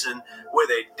poison with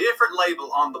a different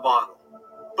label on the bottle,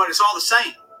 but it's all the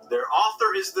same. Their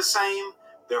author is the same.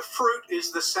 Their fruit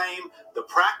is the same. The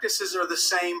practices are the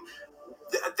same.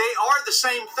 They are the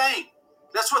same thing.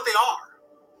 That's what they are.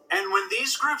 And when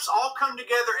these groups all come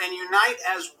together and unite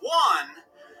as one,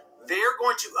 they're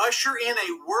going to usher in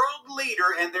a world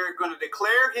leader, and they're going to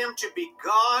declare him to be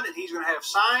God, and he's going to have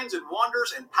signs and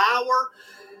wonders and power,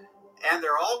 and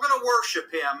they're all going to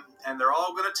worship him, and they're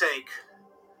all going to take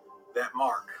that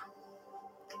mark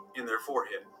in their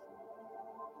forehead.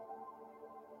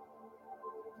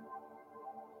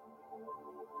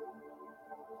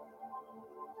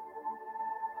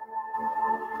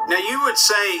 Now you would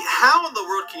say, how in the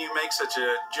world can you make such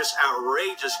a just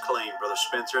outrageous claim, Brother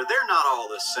Spencer? They're not all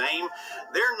the same.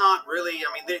 They're not really,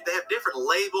 they have different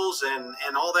labels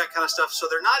and all that kind of stuff, so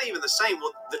they're not even the same.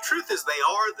 Well, the truth is they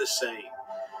are the same.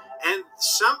 And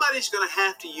somebody's going to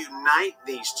have to unite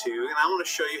these two, and I want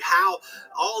to show you how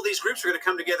all these groups are going to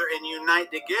come together and unite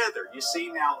together. You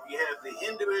see, now you have the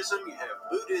Hinduism, you have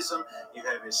Buddhism, you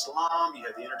have Islam, you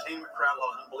have the entertainment crowd, a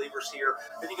lot of unbelievers here.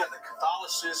 Then you got the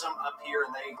Catholicism up here,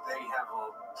 and they have a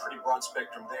pretty broad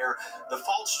spectrum there. The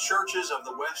false churches of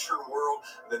the Western world,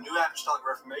 the New Apostolic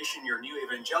Reformation, your New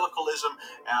Evangelicalism,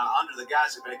 under the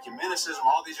guise of ecumenicism,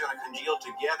 all these are going to congeal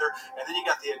together. And then you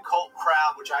got the occult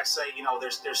crowd, which I say,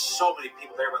 there's so many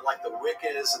people there, but like the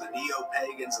Wiccas and the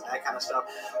neo-pagans and that kind of stuff.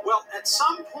 Well, at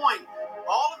some point,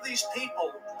 all of these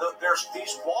people, there's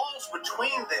these walls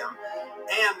between them,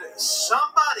 and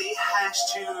somebody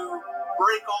has to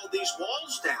break all these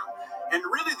walls down. And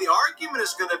really, the argument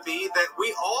is going to be that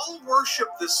we all worship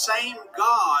the same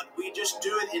God. We just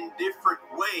do it in different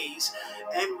ways,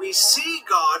 and we see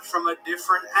God from a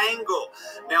different angle.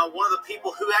 Now, one of the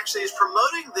people who actually is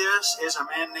promoting this is a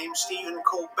man named Stephen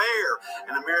Colbert,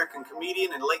 an American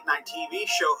comedian and late-night TV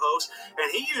show host, and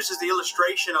he uses the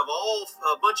illustration of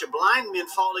a bunch of blind men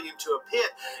falling into a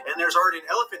pit, and there's already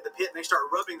an elephant in the pit, and they start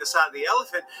rubbing the side of the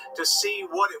elephant to see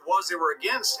what it was they were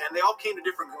against, and they all came to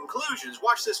different conclusions.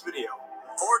 Watch this video.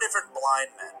 4 different blind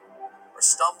men were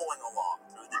stumbling along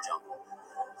through the jungle,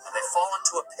 and they fall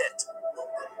into a pit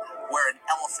where an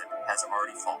elephant has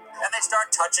already fallen. And they start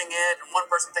touching it, and one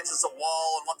person thinks it's a wall,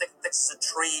 and one thinks it's a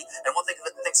tree, and one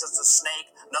thinks it's a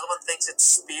snake, another one thinks it's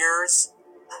spears.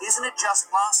 Isn't it just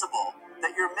possible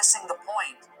that you're missing the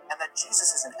point, and that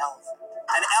Jesus is an elephant?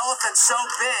 An elephant so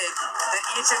big that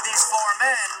each of these 4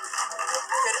 men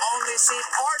could only see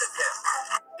part of him.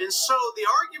 And so the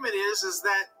argument is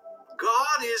that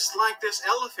God is like this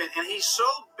elephant, and he's so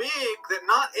big that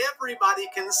not everybody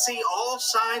can see all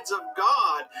sides of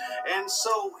God. And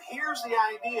so here's the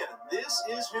idea. This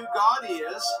is who God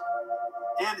is,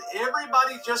 and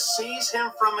everybody just sees him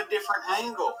from a different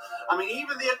angle.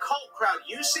 Even the occult crowd,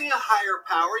 you see a higher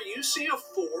power, you see a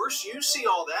force, you see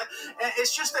all that. And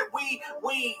it's just that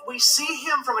we see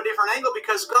him from a different angle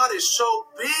because God is so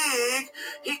big,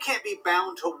 he can't be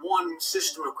bound to one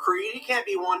system of creed. He can't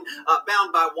be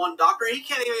bound by one doctrine. He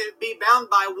can't even be bound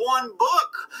by one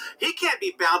book. He can't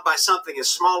be bound by something as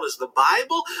small as the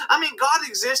Bible. God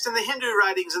exists in the Hindu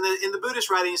writings and in the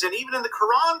Buddhist writings, and even in the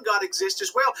Quran, God exists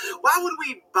as well. Why would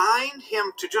we bind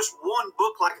him to just one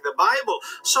book like the Bible?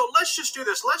 So let's just do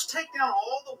this. Let's take down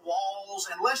all the walls,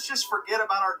 and let's just forget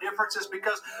about our differences,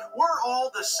 because we're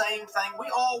all the same thing. We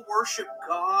all worship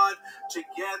God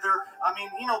together.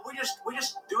 We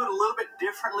just do it a little bit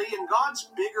differently, and God's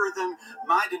bigger than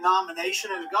my denomination,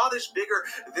 and God is bigger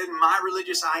than my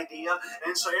religious idea.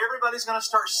 And so everybody's going to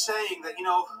start saying that,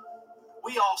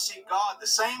 we all see God, the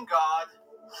same God,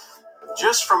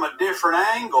 just from a different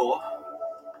angle,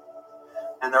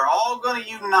 and they're all going to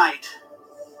unite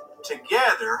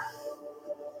together,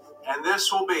 and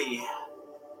this will be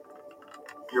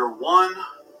your one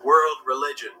world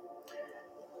religion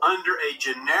under a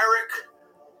generic,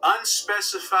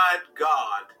 unspecified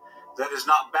God that is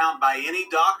not bound by any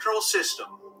doctrinal system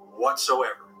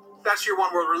whatsoever. That's your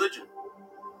one world religion.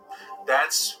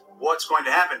 That's what's going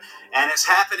to happen. And it's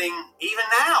happening, even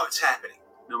now it's happening.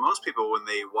 Now, most people, when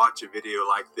they watch a video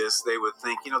like this, they would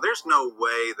think, there's no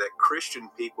way that Christian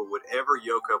people would ever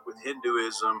yoke up with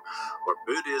Hinduism or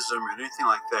Buddhism or anything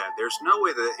like that. There's no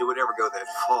way that it would ever go that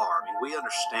far. I mean, we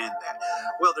understand that.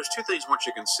 Well, there's two things I want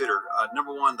you to consider.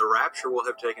 Number one, the rapture will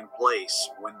have taken place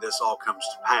when this all comes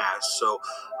to pass. So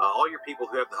all your people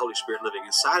who have the Holy Spirit living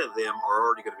inside of them are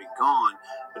already going to be gone.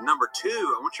 But number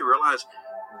two, I want you to realize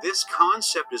this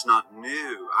concept is not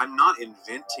new. I'm not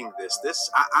inventing this.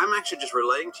 I'm actually just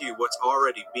relating to you what's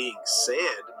already being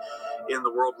said in the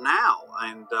world now.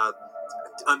 And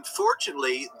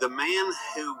unfortunately, the man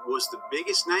who was the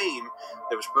biggest name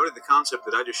that was promoting the concept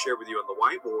that I just shared with you on the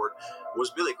whiteboard was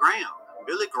Billy Graham.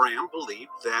 Billy Graham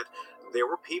believed that there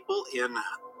were people in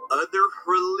other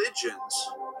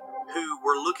religions who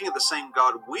were looking at the same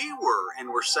God we were and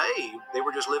were saved. They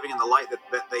were just living in the light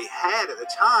that they had at the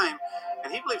time.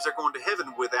 And he believes they're going to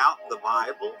heaven without the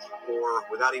Bible or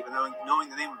without even knowing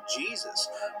the name of Jesus.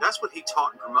 That's what he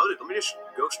taught and promoted. Let me just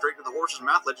go straight to the horse's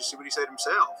mouth, let you see what he said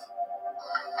himself.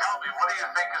 Tell me, what do you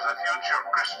think is the future of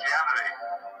Christianity?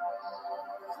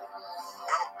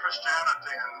 Well,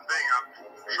 Christianity and being a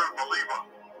true believer,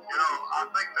 I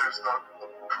think there's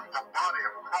the body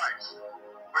of Christ,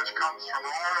 which comes from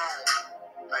all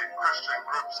the Christian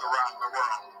groups around the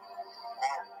world,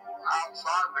 or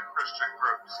outside the Christian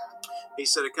groups. He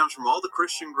said it comes from all the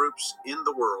Christian groups in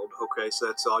the world. Okay, so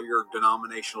that's all your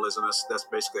denominationalism. That's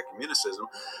basically communicism.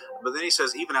 But then he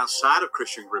says even outside of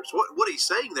Christian groups. What he's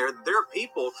saying there are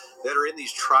people that are in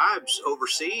these tribes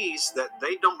overseas that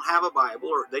they don't have a Bible,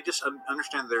 or they just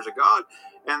understand that there's a God,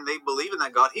 and they believe in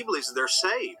that God. He believes that they're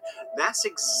saved. That's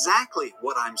exactly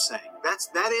what I'm saying.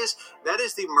 That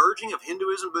is the merging of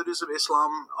Hinduism, Buddhism,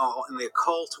 Islam, and the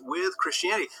occult with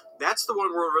Christianity. That's the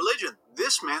one world religion.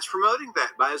 This man's promoting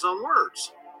that by his own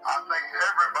words. I think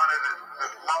everybody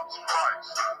that loves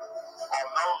Christ or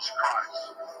knows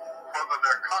Christ, whether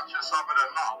they're conscious of it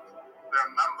or not,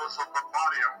 they're members of the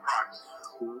body of Christ.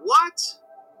 What?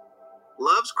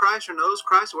 Loves Christ or knows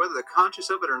Christ, whether they're conscious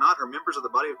of it or not, are members of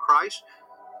the body of Christ?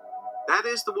 That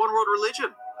is the one world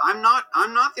religion. I'm not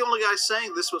the only guy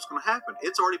saying this is what's going to happen.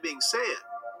 It's already being said.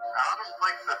 I don't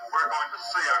think that we're going to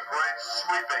see a great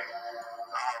sweeping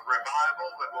revival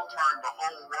that will turn the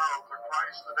whole world to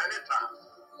Christ at any time.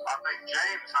 I think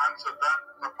James answered that,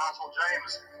 the Apostle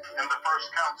James, in the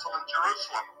first council in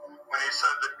Jerusalem, when he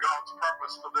said that God's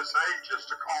purpose for this age is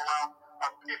to call out a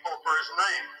people for his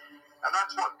name. And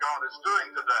that's what God is doing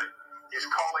today. He's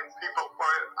calling people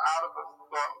out of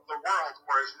the world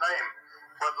for his name,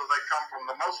 whether they come from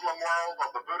the Muslim world or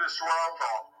the Buddhist world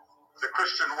or the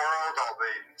Christian world or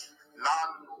the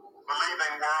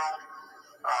non-believing world.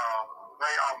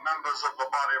 They are members of the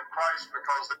body of Christ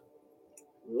because...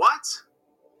 What?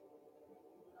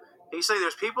 He say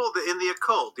there's people in the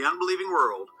occult, the unbelieving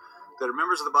world, that are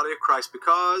members of the body of Christ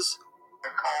because...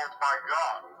 they're called by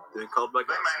God. They're called by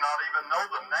God. They may not even know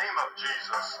the name of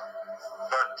Jesus,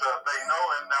 but they know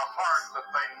in their heart that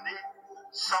they need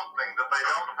something that they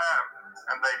don't have,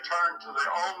 and they turn to the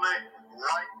only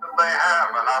light that they have,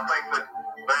 and I think that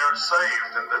they are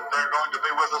saved and that they're going to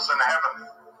be with us in heaven.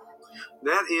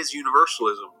 That is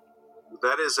universalism.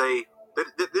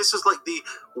 This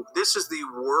is the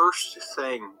worst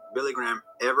thing Billy Graham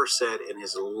ever said in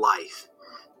his life.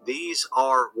 These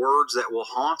are words that will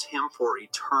haunt him for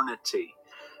eternity.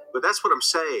 But that's what I'm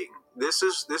saying. This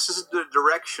is the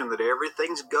direction that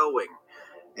everything's going.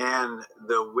 And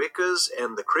the Wiccas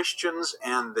and the Christians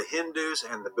and the Hindus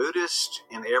and the Buddhists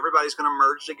and everybody's going to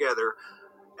merge together,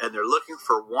 and they're looking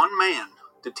for one man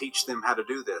to teach them how to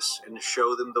do this and to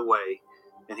show them the way.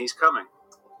 And he's coming.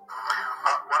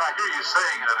 When I hear you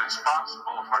saying that it's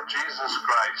possible for Jesus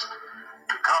Christ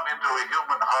to come into a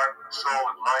human heart and soul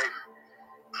and life,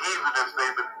 even if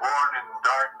they've been born in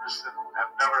darkness and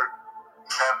have never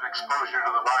had exposure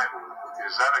to the Bible,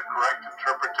 is that a correct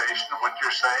interpretation of what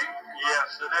you're saying? Yes,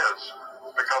 it is,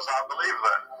 because I believe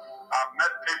that. I've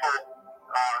met people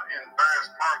in various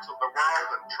parts of the world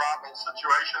in tribal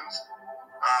situations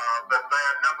that they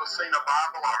had never seen a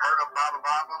Bible or heard about a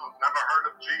Bible, never heard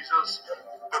of Jesus,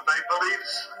 but they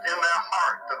believed in their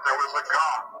heart that there was a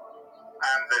God,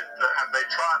 and they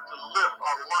tried to live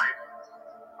a life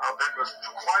that was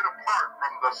quite apart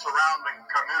from the surrounding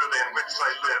community in which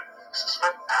they lived. This is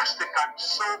fantastic. I'm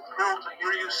so thrilled to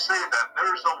hear you say that.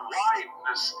 There's a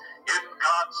wideness in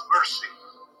God's mercy.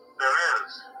 There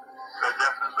is. There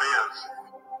definitely is.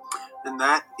 And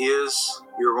that is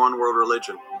your one world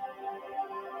religion.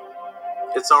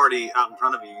 It's already out in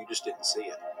front of you. You just didn't see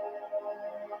it.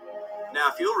 Now,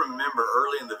 if you'll remember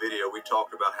early in the video, we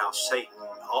talked about how Satan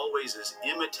always is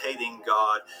imitating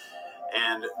God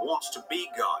and wants to be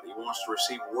God. He wants to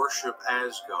receive worship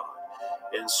as God.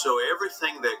 And so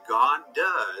everything that God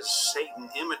does, Satan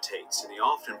imitates, and he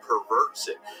often perverts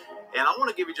it. And I want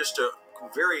to give you just a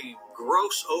very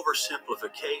gross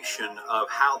oversimplification of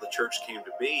how the church came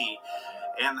to be.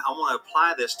 And I want to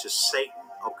apply this to Satan.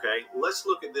 Okay, let's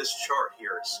look at this chart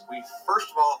here. First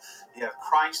of all, you have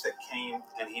Christ that came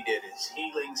and he did his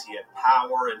healings. He had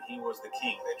power and he was the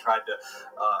king. They tried to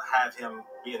have him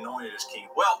be anointed as king.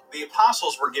 Well, the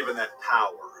apostles were given that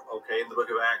power. Okay, in the book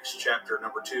of Acts, chapter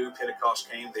number 2, Pentecost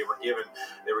came. They were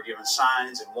given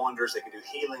signs and wonders. They could do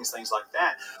healings, things like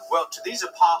that. Well, to these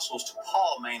apostles, to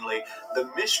Paul mainly, the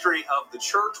mystery of the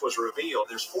church was revealed.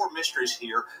 There's 4 mysteries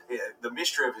here: the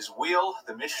mystery of his will,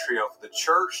 the mystery of the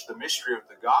church, the mystery of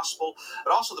the gospel,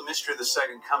 but also the mystery of the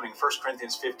second coming. 1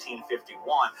 Corinthians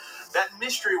 15:51. That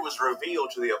mystery was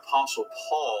revealed to the apostle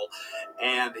Paul,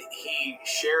 and he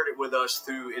shared it with us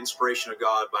through inspiration of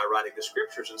God by writing the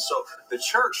scriptures. And so the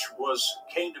church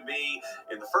came to be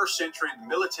in the first century,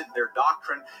 militant in their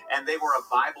doctrine, and they were a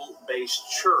Bible-based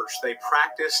church. They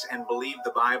practiced and believed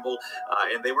the Bible,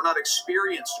 and they were not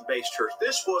experience-based church.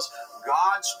 This was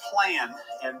God's plan,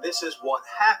 and this is what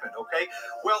happened, okay?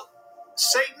 Well,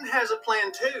 Satan has a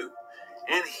plan too,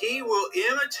 and he will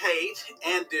imitate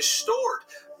and distort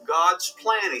God's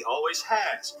plan. He always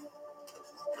has.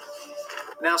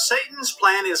 Now, Satan's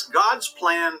plan is God's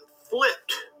plan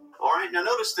flipped. All right, now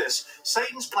notice this.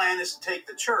 Satan's plan is to take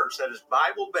the church that is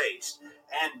Bible-based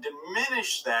and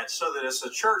diminish that so that it's a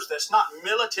church that's not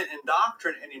militant in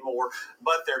doctrine anymore,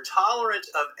 but they're tolerant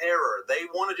of error. They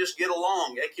want to just get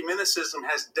along. Ecumenicism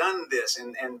has done this,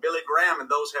 and Billy Graham and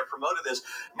those have promoted this.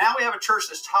 Now we have a church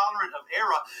that's tolerant of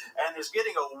error and is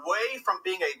getting away from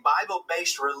being a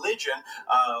Bible-based religion.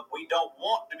 We don't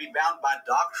want to be bound by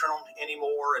doctrine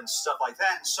anymore and stuff like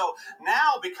that. And so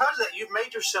now, because of that, you've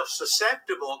made yourself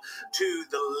susceptible to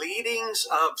the leadings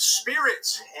of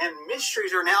spirits, and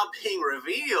mysteries are now being revealed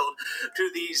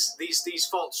to these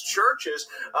false churches.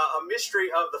 A mystery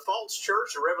of the false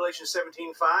church, Revelation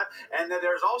 17:5, and then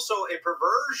there's also a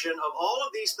perversion of all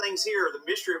of these things here: the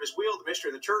mystery of his will, the mystery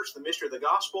of the church, the mystery of the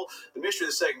gospel, the mystery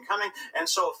of the second coming. And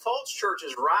so a false church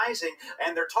is rising,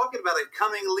 and they're talking about a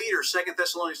coming leader. 2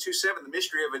 Thessalonians 2:7, the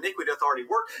mystery of iniquity doth already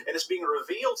work, and it's being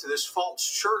revealed to this false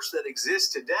church that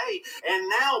exists today. And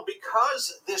now,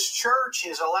 because this church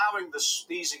is allowing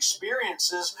these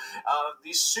experiences,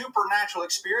 these supernatural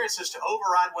experiences, to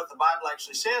override what the Bible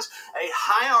actually says, a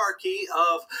hierarchy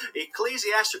of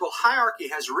ecclesiastical hierarchy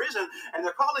has risen, and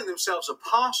they're calling themselves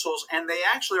apostles, and they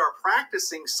actually are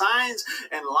practicing signs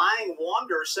and lying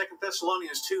wonders. 2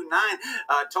 Thessalonians 2:9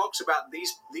 talks about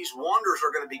these wonders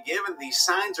are going to be given, these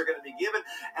signs are going to be given,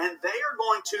 and they are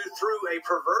going to, through a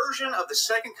perversion of the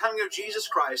second coming of Jesus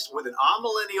Christ with an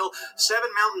amillennial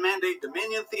 7-mountain mandate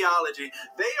dominion theology,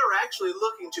 they are actually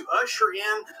looking to usher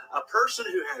in a person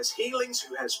who has healings,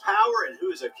 who has power, and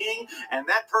who is a king, and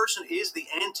that person is the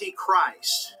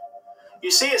Antichrist.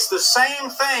 You see, it's the same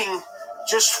thing,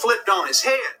 just flipped on its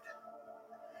head.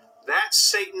 That's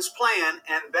Satan's plan,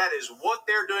 and that is what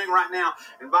they're doing right now.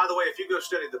 And by the way, if you go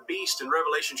study the beast in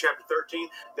Revelation chapter 13,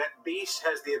 that beast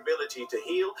has the ability to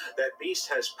heal. That beast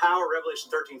has power,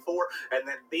 Revelation 13:4, and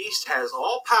that beast has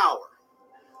all power,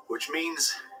 which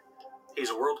means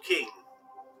he's a world king.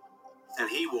 And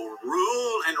he will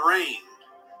rule and reign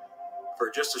for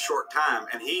just a short time,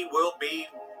 and he will be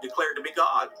declared to be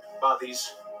God by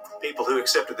these people who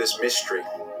accepted this mystery,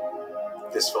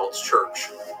 this false church.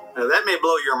 Now, that may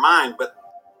blow your mind, but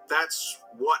that's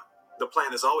what the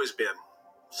plan has always been.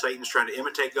 Satan's trying to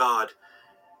imitate God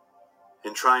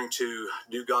and trying to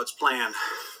do God's plan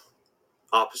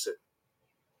opposite.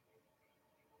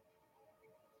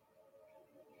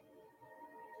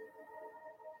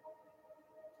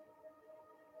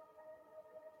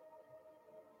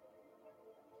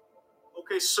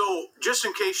 Okay, so just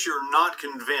in case you're not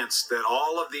convinced that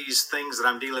all of these things that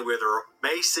I'm dealing with are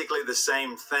basically the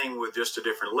same thing with just a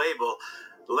different label,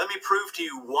 let me prove to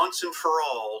you once and for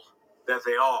all that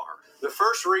they are. The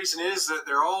first reason is that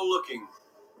they're all looking.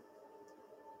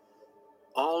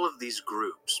 All of these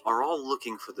groups are all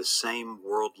looking for the same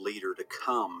world leader to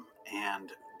come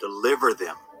and deliver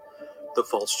them. The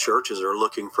false churches are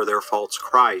looking for their false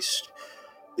Christ.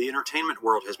 The entertainment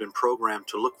world has been programmed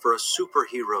to look for a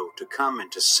superhero to come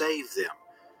and to save them.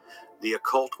 The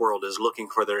occult world is looking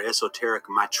for their esoteric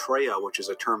Maitreya, which is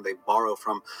a term they borrow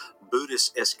from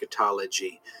Buddhist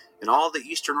eschatology. In all the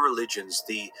Eastern religions,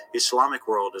 the Islamic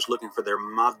world is looking for their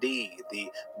Mahdi, the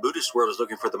Buddhist world is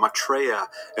looking for the Maitreya,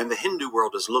 and the Hindu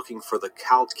world is looking for the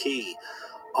Kalki.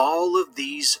 All of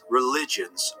these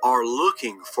religions are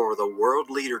looking for the world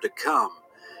leader to come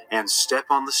and step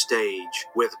on the stage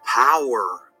with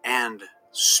power and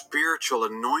spiritual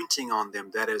anointing on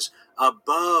them that is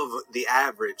above the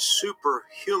average,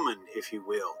 superhuman, if you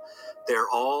will. They're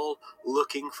all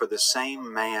looking for the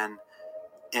same man,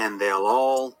 and they'll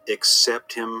all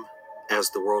accept him as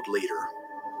the world leader.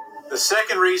 The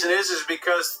second reason is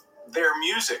because their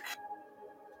music.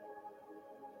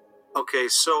 Okay,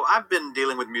 so I've been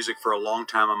dealing with music for a long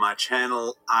time on my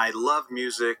channel. I love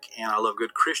music, and I love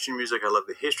good Christian music. I love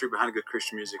the history behind good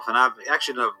Christian music. And I've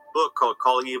actually done a book called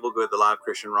Calling Evil Good, the Live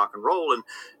Christian Rock and Roll. And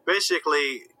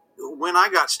basically, when I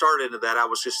got started into that, I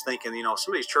was just thinking,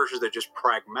 some of these churches, they're just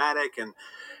pragmatic,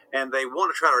 and they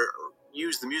want to try to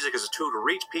use the music as a tool to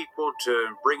reach people,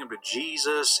 to bring them to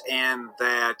Jesus, and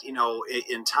that,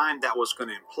 in time that was going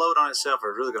to implode on itself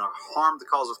or really going to harm the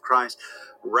cause of Christ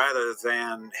rather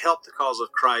than help the cause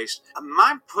of Christ.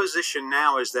 My position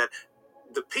now is that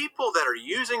the people that are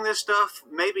using this stuff,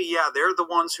 maybe, they're the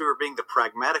ones who are being the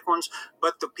pragmatic ones,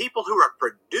 but the people who are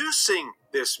producing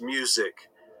this music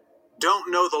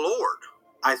don't know the Lord.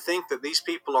 I think that these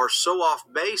people are so off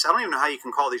base. I don't even know how you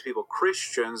can call these people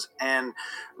Christians and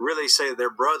really say that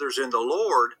they're brothers in the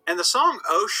Lord. And the song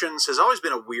Oceans has always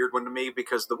been a weird one to me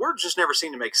because the words just never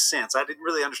seemed to make sense. I didn't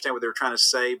really understand what they were trying to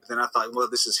say, but then I thought, well,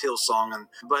 this is Hillsong.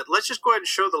 But let's just go ahead and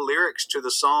show the lyrics to the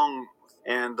song,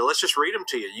 and let's just read them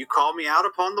to you. You call me out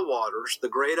upon the waters, the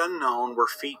great unknown where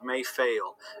feet may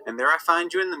fail. And there I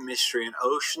find you in the mystery, in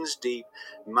oceans deep,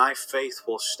 my faith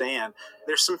will stand.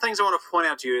 There's some things I want to point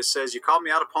out to you. It says, you call me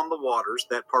out upon the waters,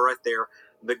 that part right there,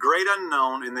 the great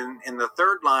unknown, and then in the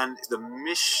third line, the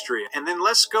mystery. And then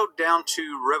let's go down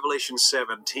to Revelation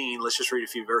 17. Let's just read a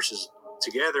few verses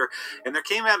together. And there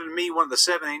came out unto me one of the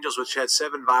seven angels which had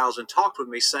seven vials, and talked with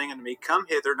me, saying unto me, Come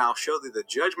hither, and I'll show thee the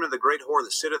judgment of the great whore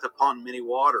that sitteth upon many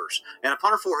waters. And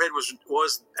upon her forehead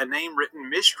was a name written,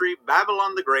 Mystery,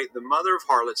 Babylon the Great, the mother of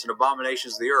harlots and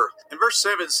abominations of the earth. And verse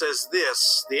 7 says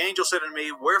this, The angel said unto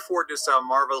me, Wherefore didst thou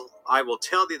marvel? I will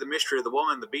tell thee the mystery of the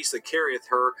woman, the beast that carrieth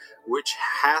her, which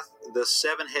hath the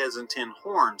 7 heads and 10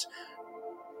 horns.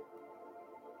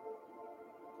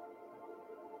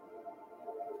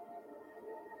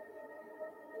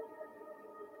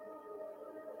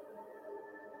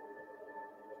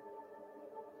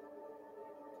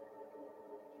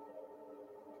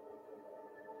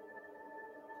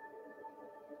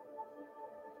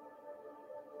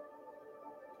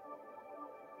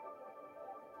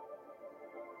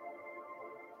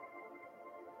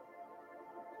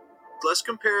 Let's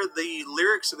compare the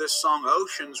lyrics of this song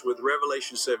Oceans with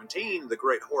Revelation 17, the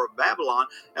great whore of Babylon,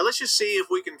 and let's just see if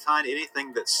we can find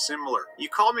anything that's similar. You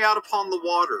call me out upon the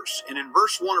waters, and in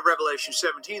verse 1 of Revelation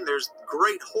 17, there's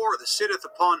great whore that sitteth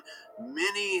upon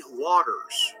many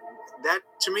waters. That,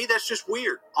 to me, that's just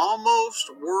weird.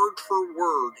 Almost word for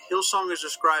word, Hillsong is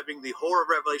describing the whore of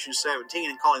Revelation 17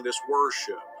 and calling this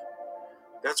worship.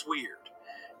 That's weird.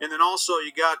 And then also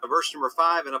you got verse number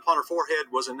 5, and upon her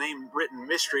forehead was a name written,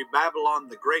 Mystery, Babylon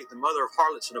the Great, the mother of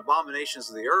harlots and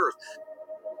abominations of the earth.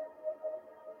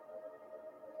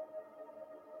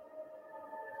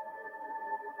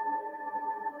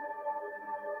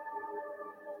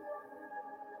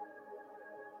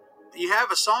 You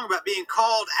have a song about being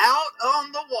called out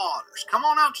on the waters. Come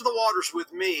on out to the waters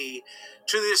with me,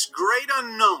 to this great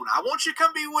unknown. I want you to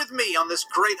come be with me on this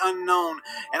great unknown,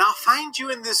 and I'll find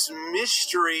you in this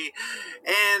mystery.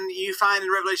 And you find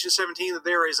in Revelation 17 that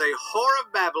there is a whore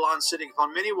of Babylon sitting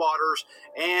upon many waters,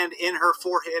 and in her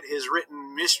forehead is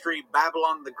written, Mystery,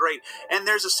 Babylon the Great. And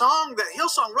there's a song that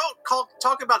Hillsong wrote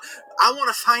talking about, I want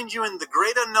to find you in the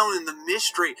great unknown, in the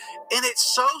mystery. And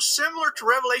it's so similar to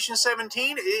Revelation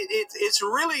 17,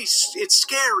 it's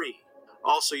scary.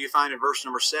 Also, you find in verse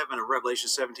number 7 of Revelation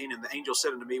 17, and the angel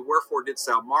said unto me, Wherefore didst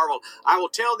thou marvel? I will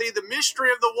tell thee the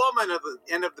mystery of the woman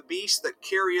and of the beast that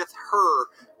carrieth her,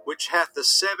 which hath the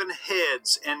 7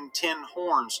 heads and 10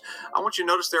 horns. I want you to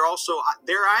notice there also,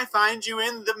 there I find you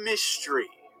in the mystery.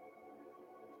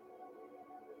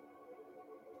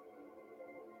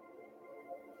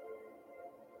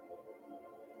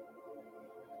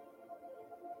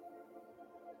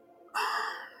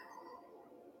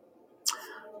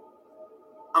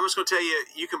 I'm just going to tell you,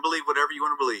 you can believe whatever you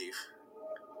want to believe,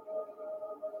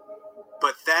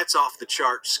 but that's off the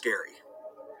chart scary.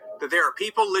 that there are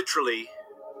people literally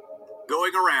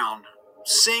going around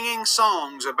singing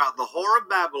songs about the whore of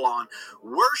Babylon,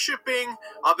 worshiping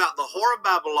about the whore of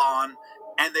Babylon,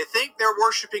 and they think they're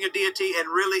worshiping a deity, and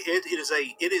really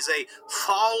it is a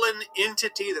fallen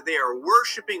entity that they are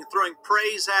worshiping, throwing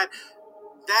praise at.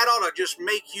 That ought to just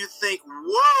make you think,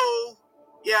 whoa.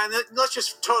 Yeah, and let's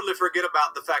just totally forget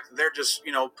about the fact that they're just,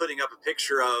 putting up a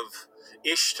picture of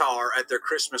Ishtar at their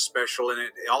Christmas special, and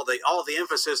all the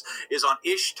emphasis is on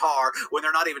Ishtar when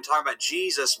they're not even talking about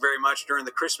Jesus very much during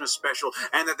the Christmas special,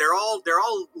 and that they're all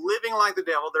living like the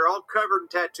devil. They're all covered in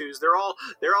tattoos. They're all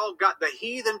got the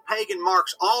heathen pagan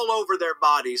marks all over their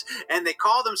bodies, and they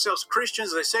call themselves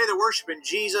Christians. They say they're worshiping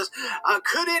Jesus.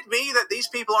 Could it be that these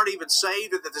people aren't even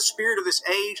saved, that the spirit of this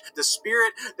age, the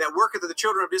spirit that worketh in the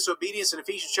children of disobedience in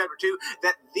Ephesians chapter 2,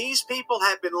 that these people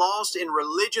have been lost in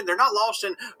religion? They're not lost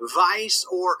in vice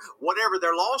or whatever.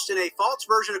 They're lost in a false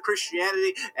version of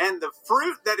Christianity, and the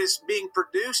fruit that is being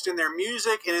produced in their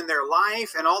music and in their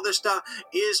life and all this stuff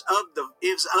is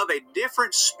of a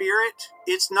different spirit.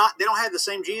 It's not. They don't have the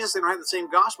same Jesus. They don't have the same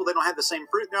gospel. They don't have the same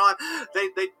fruit in their life.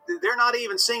 They're not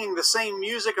even singing the same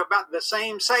music about the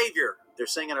same Savior. They're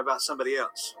singing about somebody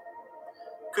else.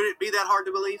 Could it be that hard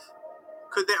to believe?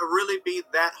 Could that really be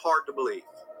that hard to believe?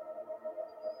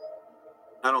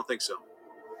 I don't think so.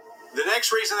 The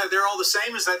next reason that they're all the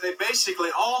same is that they basically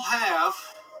all have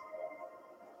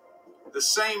the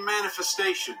same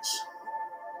manifestations.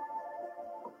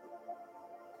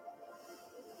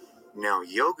 Now,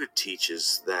 yoga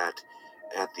teaches that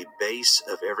at the base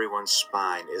of everyone's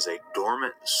spine is a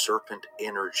dormant serpent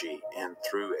energy, and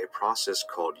through a process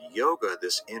called yoga,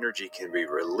 this energy can be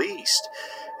released,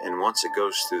 and once it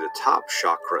goes through the top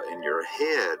chakra in your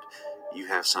head, you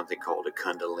have something called a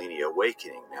Kundalini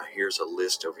awakening. Now, here's a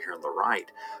list over here on the right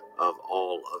of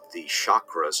all of the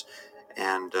chakras,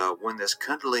 and when this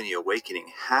Kundalini awakening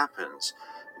happens,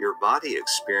 your body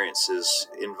experiences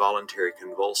involuntary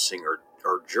convulsing or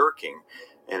jerking,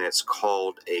 and it's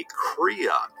called a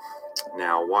kriya.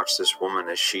 Now, watch this woman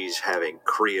as she's having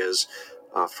kriyas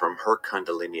from her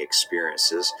Kundalini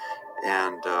experiences.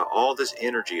 And all this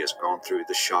energy has gone through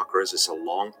the chakras. It's a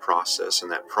long process,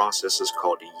 and that process is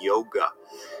called yoga.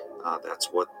 That's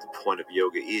what the point of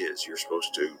yoga is. You're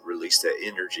supposed to release that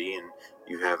energy, and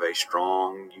you have a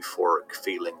strong euphoric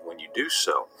feeling when you do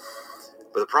so.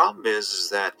 But the problem is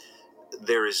that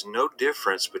there is no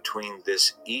difference between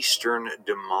this Eastern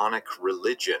demonic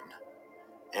religion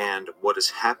and what is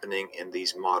happening in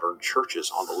these modern churches.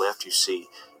 On the left, you see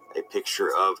a picture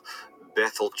of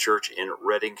Bethel Church in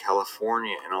Redding,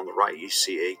 California, and on the right, you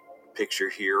see a picture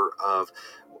here of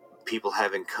people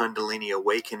having Kundalini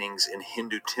awakenings in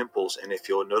Hindu temples. And if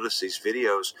you'll notice these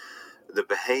videos, the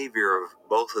behavior of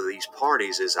both of these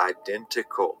parties is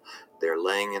identical. They're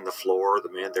laying in the floor.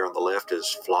 The man there on the left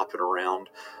is flopping around.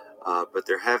 But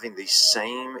they're having the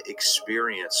same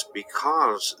experience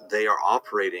because they are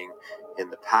operating in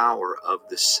the power of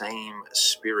the same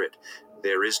spirit.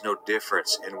 There is no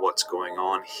difference in what's going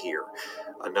on here.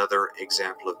 Another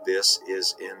example of this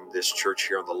is in this church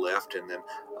here on the left, and then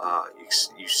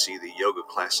you see the yoga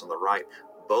class on the right.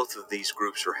 Both of these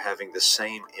groups are having the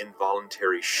same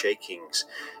involuntary shakings,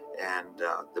 and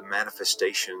the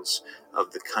manifestations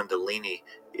of the Kundalini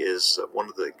is one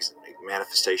of the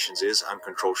manifestations is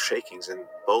uncontrolled shakings, and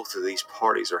both of these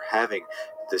parties are having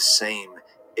the same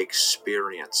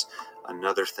experience.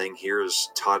 Another thing here is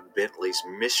Todd Bentley's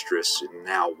mistress and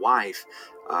now wife.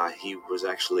 He was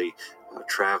actually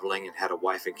traveling and had a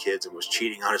wife and kids and was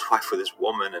cheating on his wife with this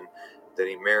woman, and then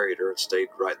he married her and stayed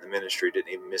right in the ministry,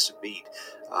 didn't even miss a beat.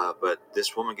 But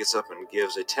this woman gets up and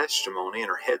gives a testimony, and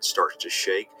her head starts to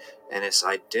shake, and it's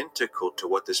identical to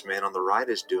what this man on the right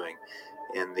is doing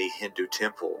in the Hindu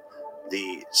temple.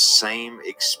 The same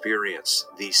experience,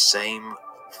 the same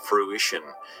fruition,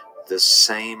 the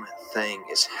same thing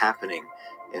is happening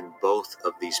in both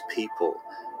of these people.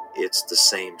 It's the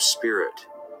same spirit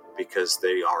because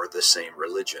they are the same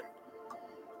religion.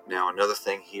 Now, another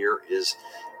thing here is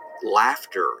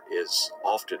laughter is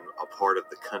often a part of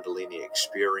the Kundalini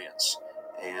experience,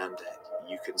 and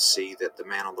you can see that the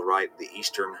man on the right, the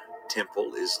Eastern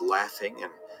temple, is laughing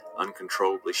and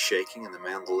uncontrollably shaking, and the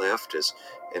man on the left is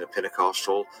in a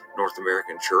Pentecostal North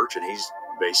American church, and he's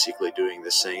basically doing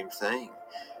the same thing.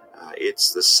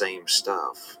 It's the same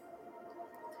stuff.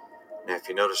 Now, if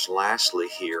you notice lastly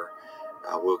here,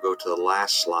 we'll go to the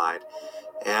last slide,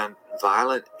 and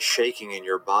violent shaking in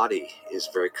your body is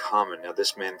very common. Now,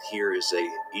 this man here is a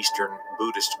Eastern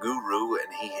Buddhist guru,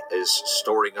 and he is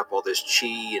storing up all this chi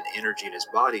and energy in his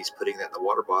body. He's putting that in the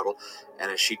water bottle,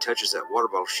 and as she touches that water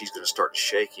bottle, she's going to start to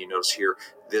shake. You notice here,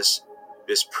 this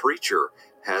preacher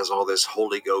has all this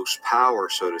Holy Ghost power,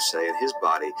 so to say, in his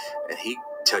body, and he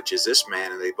touches this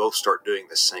man, and they both start doing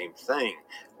the same thing.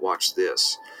 Watch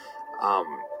this.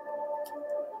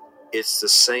 It's the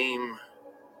same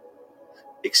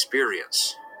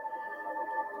experience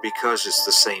because it's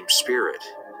the same spirit.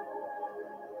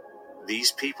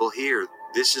 These people here,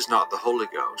 this is not the Holy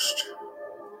Ghost.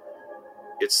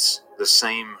 It's the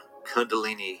same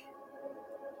Kundalini,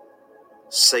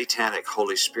 satanic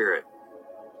Holy Spirit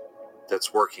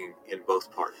that's working in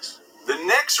both parties. The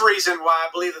next reason why I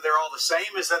believe that they're all the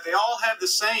same is that they all have the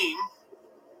same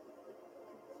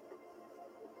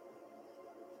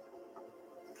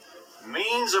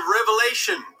means of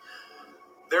revelation.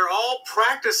 They're all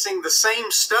practicing the same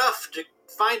stuff to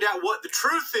find out what the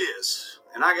truth is.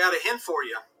 And I got a hint for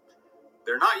you.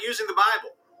 They're not using the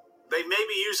Bible. They may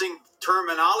be using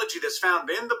terminology that's found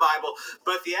in the Bible,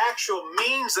 but the actual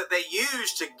means that they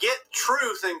use to get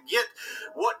truth and get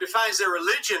what defines their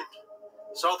religion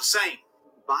is all the same.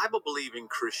 Bible-believing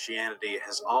Christianity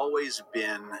has always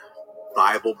been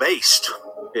Bible-based.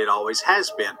 It always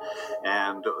has been.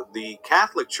 And the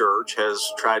Catholic Church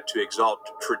has tried to exalt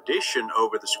tradition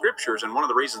over the Scriptures. And one of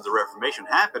the reasons the Reformation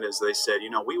happened is they said,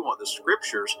 we want the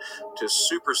Scriptures to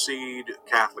supersede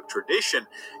Catholic tradition.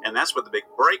 And that's what the big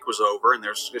break was over. And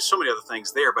there's so many other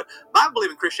things there. But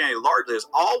Bible-believing Christianity largely has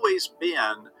always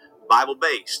been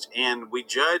Bible-based, and we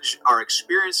judge our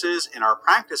experiences and our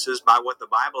practices by what the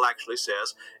Bible actually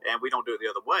says, and we don't do it the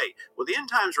other way. Well, the end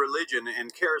times religion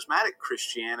and charismatic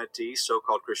Christianity,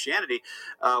 so-called Christianity,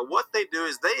 what they do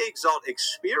is they exalt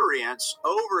experience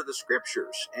over the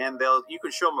Scriptures, and you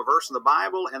can show them a verse in the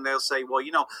Bible, and they'll say, well,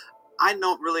 I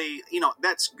don't really,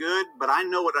 that's good, but I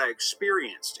know what I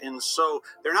experienced. And so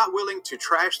they're not willing to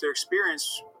trash their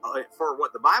experience for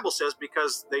what the Bible says,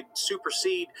 because they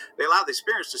allow the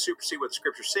experience to supersede what the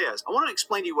Scripture says. I want to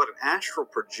explain to you what an astral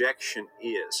projection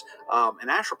is. An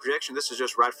astral projection, this is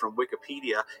just right from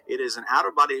Wikipedia. It is an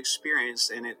out-of-body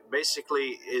experience, and it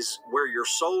basically is where your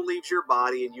soul leaves your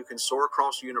body and you can soar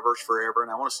across the universe forever.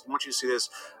 And I want you to see this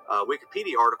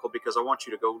Wikipedia article, because I want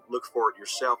you to go look for it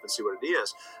yourself and see what it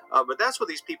is. But that's what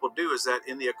these people do, is that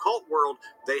in the occult world,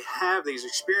 they have these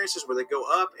experiences where they go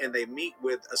up and they meet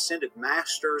with ascended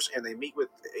masters, and they meet with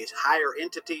higher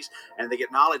entities, and they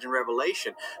get knowledge and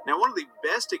revelation. Now, one of the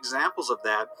best examples of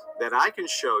that I can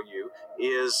show you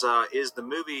is the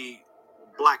movie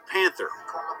Black Panther.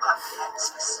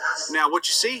 Now, what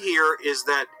you see here is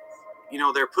that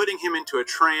they're putting him into a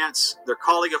trance. They're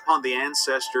calling upon the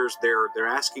ancestors. They're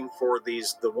asking for the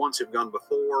ones who've gone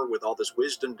before with all this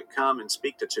wisdom to come and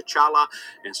speak to T'Challa.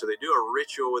 And so they do a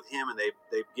ritual with him, and they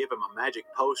give him a magic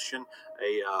potion,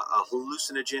 a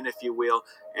hallucinogen, if you will,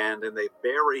 and then they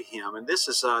bury him. And this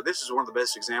is one of the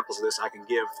best examples of this I can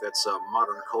give. That's a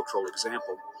modern cultural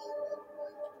example.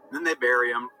 And then they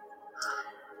bury him.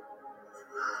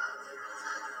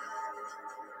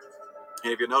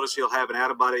 And if you notice, he'll have an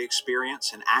out-of-body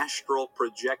experience, an astral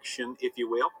projection, if you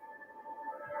will.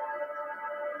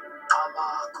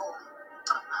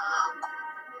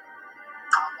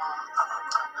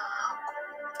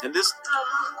 And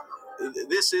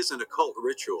this is an occult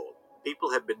ritual.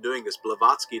 People have been doing this.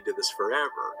 Blavatsky did this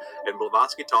forever. And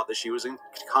Blavatsky taught that she was in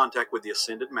contact with the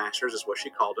ascended masters, is what she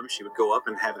called them. She would go up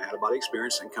and have an out-of-body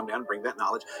experience and come down and bring that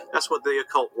knowledge. That's what the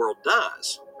occult world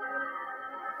does.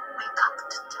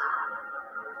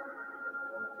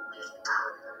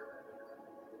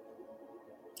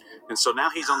 And so now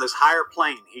he's on this higher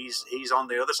plane. He's on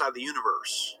the other side of the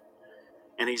universe.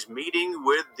 And he's meeting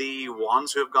with the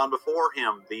ones who have gone before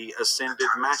him, the ascended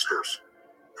masters.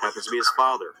 Happens to be his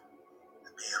father.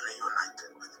 Be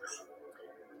reunited with me.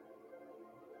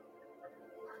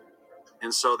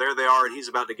 And so there they are, and he's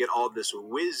about to get all this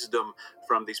wisdom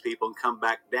from these people and come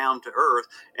back down to earth.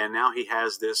 And now he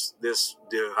has this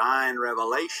divine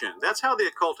revelation. That's how the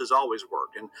occult has always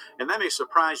worked. And that may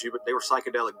surprise you, but they were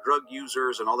psychedelic drug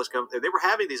users and all this kind of, they were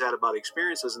having these out-of-body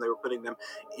experiences, and they were putting them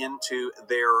into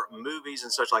their movies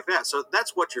and such like that. So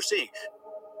that's what you're seeing.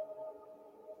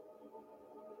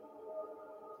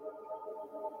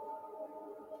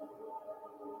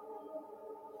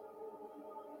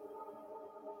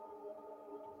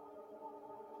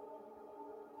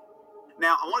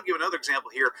 Now, I want to give another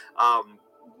example here.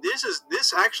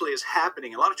 This actually is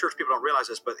happening. A lot of church people don't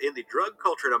realize this, but in the drug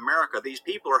culture in America, these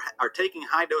people are taking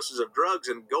high doses of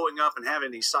drugs and going up and having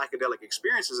these psychedelic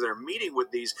experiences. They're meeting with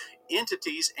these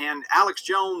entities, and Alex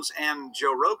Jones and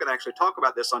Joe Rogan actually talk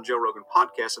about this on Joe Rogan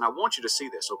podcast, and I want you to see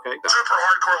this, okay? Super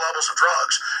hardcore levels of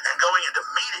drugs and going into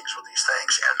meetings with these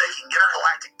things and making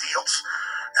intergalactic deals.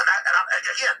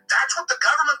 Again, that's what the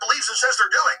government believes and says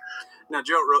they're doing. Now,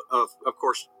 Joe, of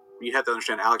course, you have to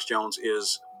understand Alex Jones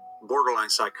is borderline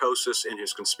psychosis in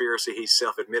his conspiracy. He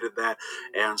self-admitted that.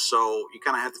 And so you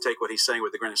kind of have to take what he's saying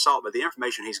with a grain of salt. But the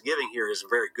information he's giving here is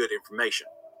very good information.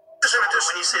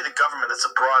 When you say the government, that's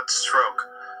a broad stroke.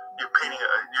 You're painting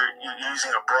you're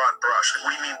using a broad brush.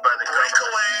 What do you mean by the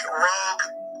breakaway rogue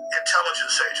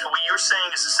intelligence agent? What you're saying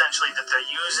is essentially that they're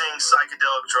using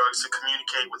psychedelic drugs to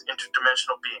communicate with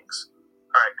interdimensional beings.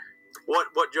 All right.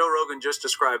 What Joe Rogan just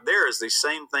described there is the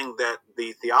same thing that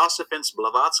the Theosophants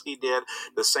Blavatsky did,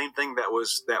 the same thing that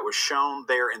was shown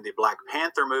there in the Black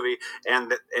Panther movie,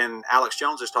 and Alex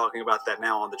Jones is talking about that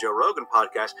now on the Joe Rogan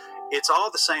podcast. It's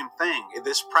all the same thing.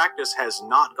 This practice has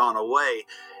not gone away,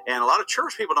 and a lot of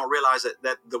church people don't realize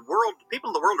that people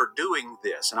in the world are doing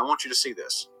this, and I want you to see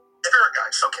this. Spirit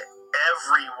guys, Okay,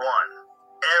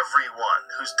 everyone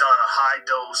who's done a high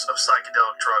dose of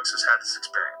psychedelic drugs has had this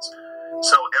experience.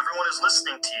 So everyone who's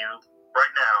listening to you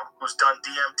right now who's done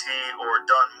DMT or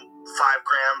done 5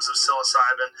 grams of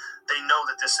psilocybin, they know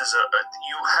that this is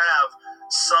you have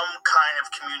some kind of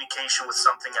communication with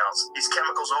something else. These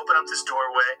chemicals open up this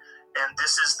doorway, and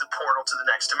this is the portal to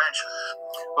the next dimension.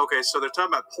 Okay, so they're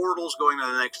talking about portals going to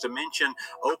the next dimension,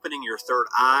 opening your third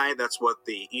eye. That's what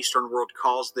the Eastern world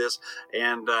calls this,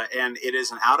 and it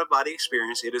is an out-of-body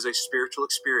experience. It is a spiritual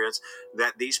experience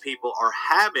that these people are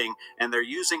having, and they're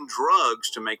using drugs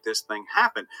to make this thing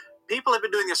happen. People have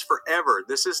been doing this forever.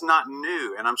 This is not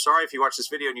new, and I'm sorry if you watch this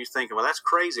video and you think, well, that's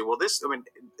crazy. Well,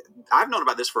 I've known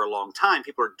about this for a long time.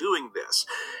 People are doing this.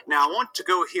 Now, I want to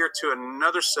go here to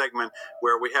another segment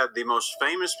where we have the most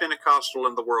famous Pentecostal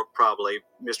in the world, probably,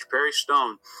 Mr. Perry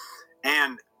Stone.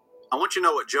 And I want you to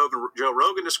know what Joe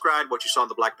Rogan described, what you saw in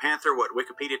the Black Panther, what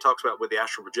Wikipedia talks about with the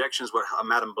astral projections, what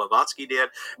Madame Blavatsky did.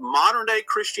 Modern-day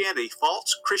Christianity,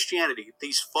 false Christianity,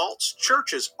 these false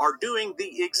churches are doing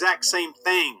the exact same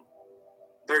thing.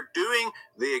 They're doing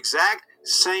the exact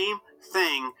same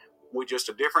thing with just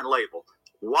a different label.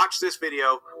 Watch this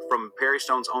video from Perry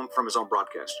Stone's from his own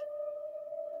broadcast.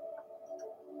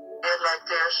 Did like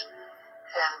this,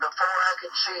 and before I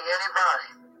could see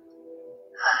anybody,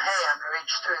 a hand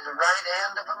reached through the right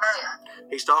hand of a man.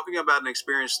 He's talking about an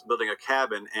experience building a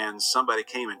cabin, and somebody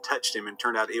came and touched him, and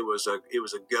turned out it was a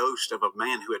ghost of a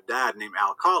man who had died named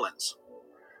Al Collins.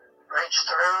 Reached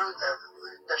through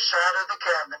the side of the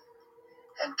cabin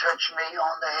and touched me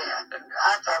on the head, and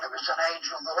I thought it was an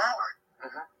angel of the Lord.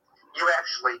 Mm-hmm. You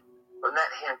actually, when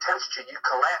that hand touched you, you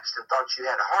collapsed and thought you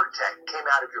had a heart attack and came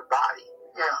out of your body.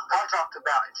 Yeah. Paul talked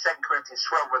about in 2 Corinthians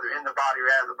 12, whether in the body or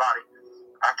out of the body,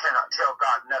 I cannot tell,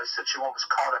 God knows. Such a one was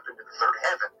caught up into the third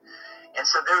heaven. And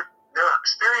so there are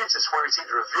experiences where it's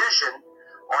either a vision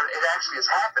or it actually is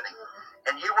happening.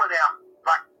 And you went out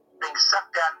like being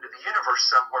sucked out into the universe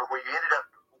somewhere where you ended up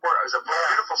where it was a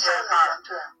beautiful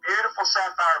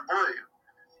sapphire blue.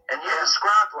 And you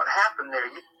described what happened there.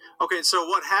 Okay, so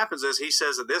what happens is he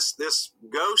says that this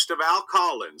ghost of Al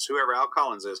Collins, whoever Al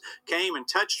Collins is, came and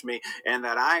touched me, and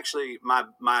that I actually,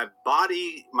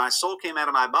 my soul came out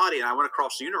of my body, and I went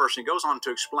across the universe. And he goes on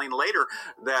to explain later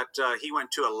that he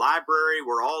went to a library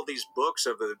where all these books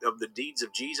of the deeds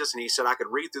of Jesus, and he said I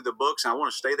could read through the books, and I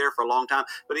want to stay there for a long time.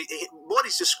 But what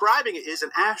he's describing is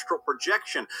an astral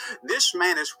projection. This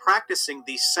man is practicing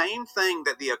the same thing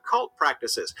that the occult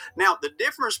practices. Now, the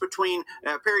difference between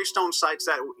Perry Stone cites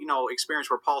that, experience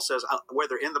where Paul says,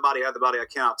 whether in the body, out of the body, I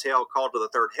cannot tell, called to the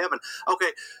third heaven.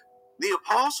 Okay, the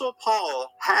Apostle Paul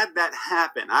had that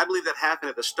happen. I believe that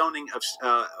happened at the stoning of,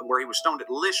 where he was stoned at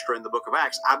Lystra in the book of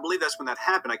Acts. I believe that's when that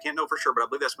happened. I can't know for sure, but I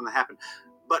believe that's when that happened.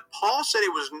 But Paul said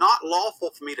it was not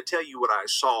lawful for me to tell you what I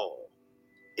saw.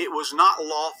 It was not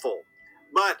lawful.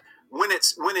 But when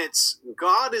it's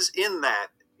God is in that,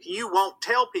 you won't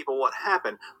tell people what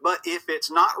happened. But if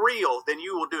it's not real, then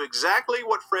you will do exactly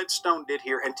what Fred Stone did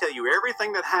here and tell you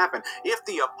everything that happened. If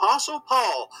the Apostle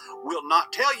Paul will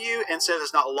not tell you and says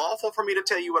it's not lawful for me to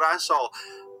tell you what I saw,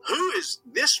 who is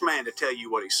this man to tell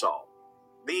you what he saw?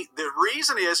 The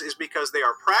reason is because they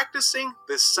are practicing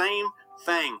the same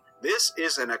thing. This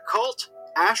is an occult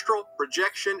astral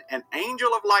projection. An angel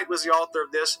of light was the author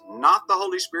of this, not the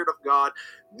Holy Spirit of God.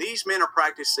 These men are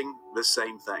practicing the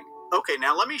same thing. Okay,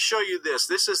 now let me show you this.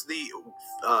 This is the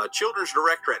children's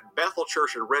director at Bethel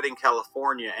Church in Redding,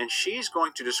 California, and she's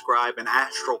going to describe an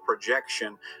astral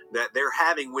projection that they're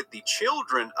having with the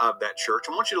children of that church.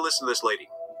 I want you to listen to this lady.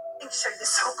 Let me show you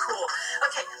this. So cool.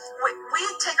 Okay, we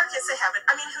take our kids to heaven.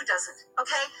 I mean, who doesn't?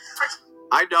 Okay?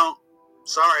 I don't.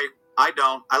 Sorry, I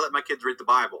don't. I let my kids read the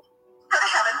Bible. Go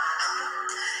to heaven.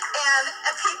 And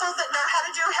people that know how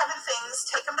to do heaven things,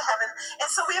 take them to heaven. And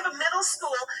so we have a middle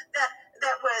school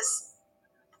that was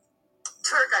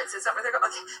tour guides. Is that where they're going?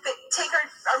 Okay, they take our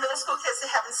middle school kids to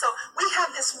heaven. So we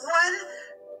have this one.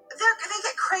 They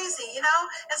get crazy, you know?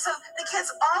 And so the kids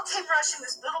all came rushing,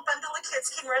 this little bundle of kids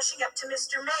came rushing up to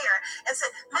Mr. Mayor and said,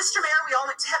 Mr. Mayor, we all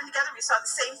went to heaven together. We saw the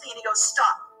same thing. And he goes,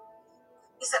 stop.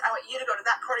 He said, I want you to go to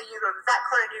that corner, you go to that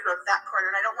corner, and you go to that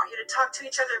corner. And I don't want you to talk to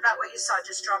each other about what you saw.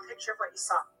 Just draw a picture of what you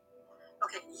saw.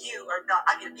 Okay, you are not,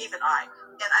 I mean, even I,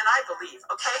 and I believe,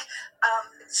 okay?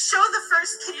 Can you show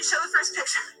the first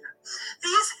picture?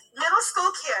 These middle school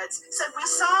kids said we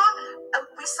saw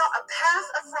a path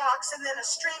of rocks and then a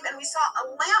stream, and we saw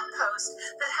a lamppost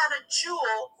that had a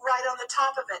jewel right on the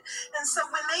top of it. And so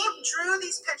when they drew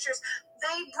these pictures,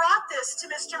 they brought this to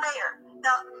Mr. Mayor.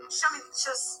 Now, show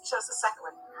us the second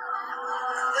one.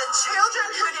 The children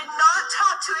who did not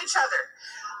talk to each other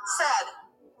said,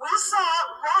 we saw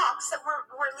rocks that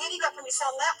were leading up, and we saw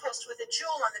a lamppost with a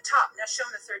jewel on the top. Now show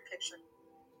them the third picture.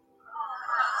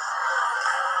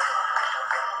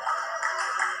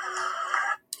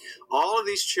 All of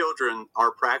these children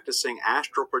are practicing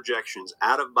astral projections,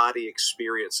 out-of-body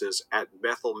experiences at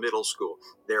Bethel Middle School.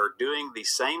 They're doing the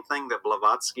same thing that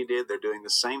Blavatsky did. They're doing the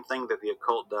same thing that the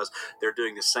occult does. They're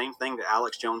doing the same thing that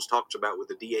Alex Jones talks about with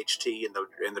the DHT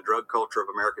and the drug culture of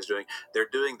America is doing. They're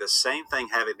doing the same thing,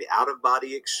 having the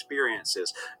out-of-body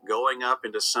experiences, going up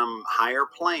into some higher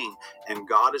plane, and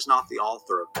God is not the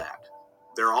author of that.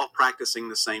 They're all practicing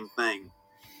the same thing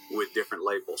with different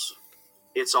labels.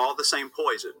 It's all the same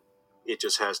poison. It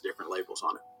just has different labels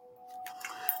on it.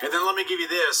 And then let me give you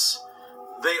this.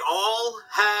 They all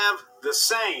have the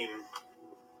same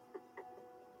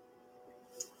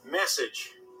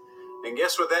message. And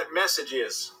guess what that message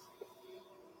is?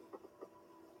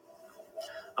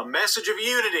 A message of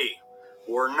unity.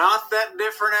 We're not that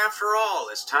different after all.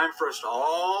 It's time for us to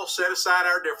all set aside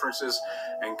our differences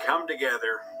and come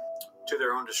together to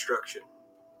their own destruction.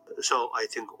 So I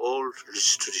think all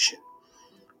religious tradition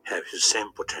have the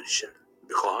same potential,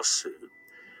 because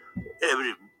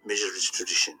every major religious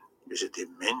tradition, the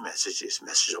main message is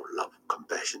message of love,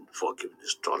 compassion,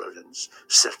 forgiveness, tolerance,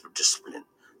 self-discipline,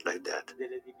 like that.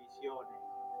 Delle divisioni,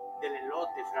 delle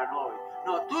lotte fra noi.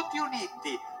 No, tutti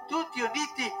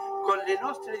uniti con le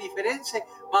nostre differenze,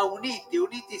 ma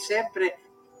uniti sempre.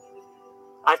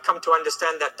 I've come to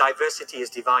understand that diversity is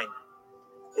divine.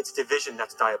 It's division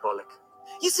that's diabolic.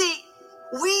 You see,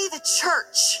 we, the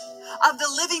church of the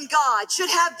living God, should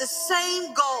have the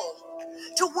same goal: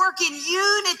 to work in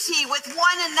unity with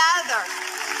one another,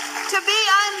 to be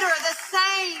under the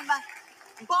same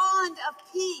bond of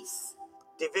peace.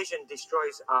 Division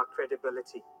destroys our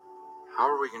credibility. How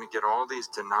are we going to get all these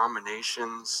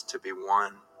denominations to be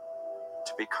one,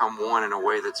 to become one in a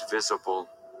way that's visible?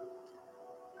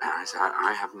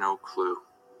 I have no clue.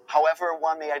 However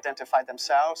one may identify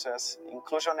themselves, as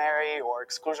inclusionary or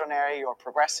exclusionary or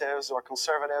progressives or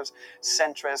conservatives,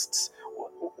 centrists,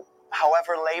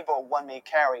 however label one may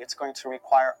carry, it's going to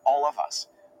require all of us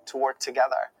to work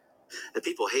together. And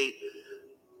people hate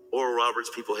Oral Roberts,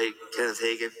 people hate Kenneth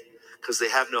Hagin, because they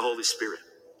have no Holy Spirit,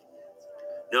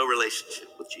 no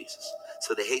relationship with Jesus.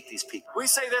 So they hate these people. We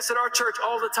say this at our church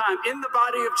all the time. In the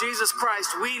body of Jesus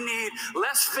Christ, we need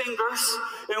less fingers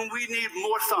and we need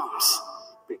more thumbs.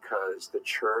 Because the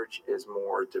church is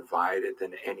more divided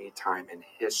than any time in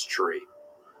history.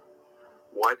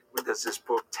 What does this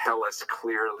book tell us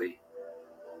clearly?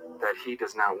 That he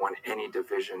does not want any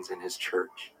divisions in his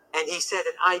church. And he said,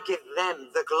 and I give them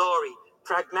the glory,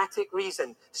 pragmatic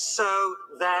reason, so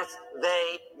that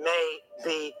they may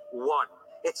be one.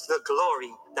 It's the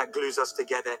glory that glues us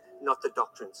together, not the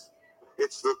doctrines.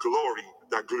 It's the glory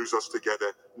that glues us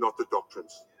together, not the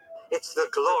doctrines. It's the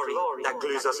glory that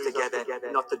glues us together,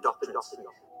 not the doctrines.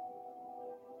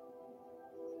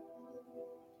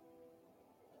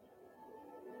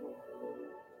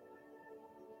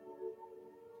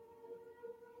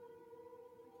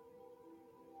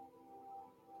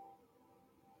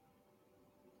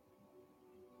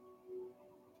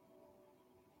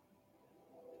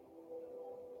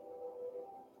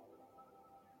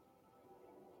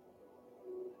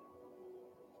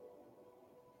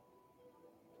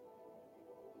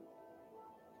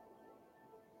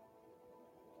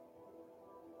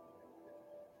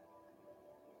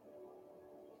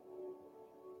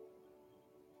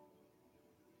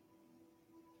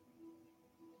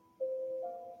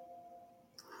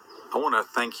 I want to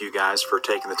thank you guys for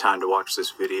taking the time to watch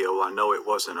this video. I know it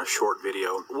wasn't a short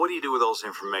video. What do you do with all this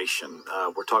information?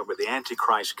 We're talking about the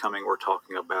Antichrist coming. We're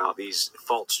talking about these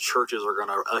false churches are going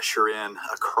to usher in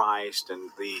a Christ,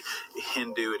 and the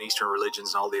Hindu and Eastern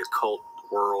religions and all the occult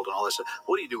world and all this stuff.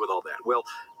 What do you do with all that? Well,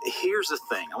 here's the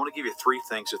thing. I want to give you 3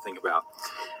 things to think about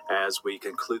as we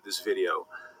conclude this video.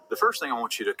 The first thing I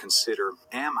want you to consider,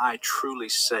 am I truly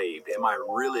saved? Am I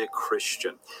really a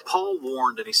Christian? Paul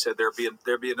warned, and he said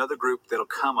there'll be another group that'll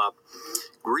come up,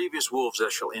 grievous wolves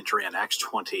that shall enter in, Acts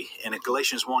 20. And in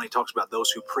Galatians 1, he talks about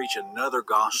those who preach another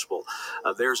gospel.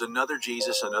 There's another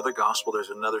Jesus, another gospel, there's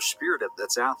another spirit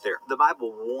that's out there. The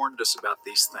Bible warned us about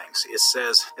these things. It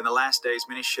says, in the last days,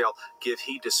 many shall give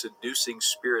heed to seducing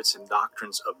spirits and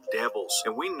doctrines of devils.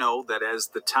 And we know that as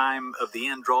the time of the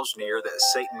end draws near, that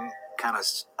Satan kind of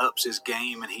ups his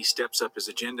game and he steps up his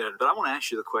agenda. But I want to ask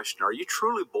you the question, are you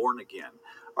truly born again?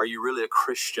 Are you really a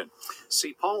Christian?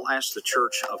 See, Paul asked the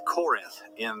church of Corinth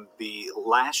in the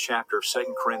last chapter of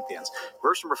 2 Corinthians.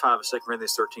 Verse number 5 of 2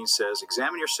 Corinthians 13 says,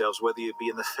 examine yourselves whether you be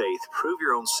in the faith. Prove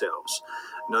your own selves.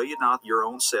 Know ye not your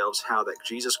own selves how that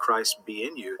Jesus Christ be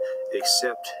in you,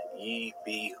 except ye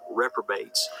be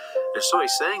reprobates. And so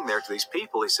he's saying there to these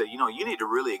people, he said, you need to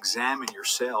really examine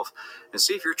yourself and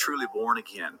see if you're truly born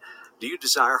again. Do you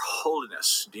desire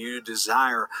holiness? Do you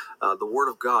desire the Word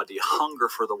of God? Do you hunger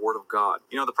for the Word of God?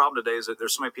 The problem today is that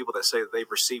there's so many people that say that they've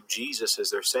received Jesus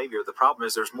as their Savior. The problem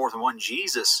is there's more than one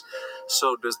Jesus.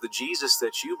 So does the Jesus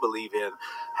that you believe in,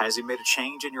 has He made a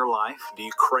change in your life? Do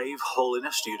you crave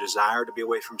holiness? Do you desire to be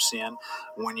away from sin?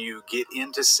 When you get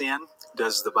into sin,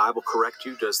 does the Bible correct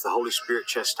you? Does the Holy Spirit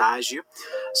chastise you?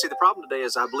 See, the problem today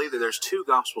is I believe that there's two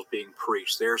gospels being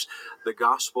preached. There's the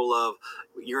gospel of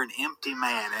you're an empty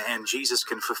man and Jesus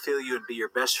can fulfill you and be your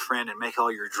best friend and make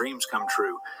all your dreams come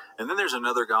true. And then there's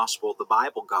another gospel, the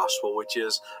Bible gospel, which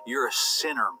is you're a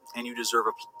sinner and you deserve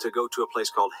to go to a place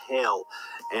called hell,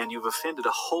 and you've offended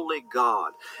a holy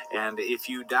God. And if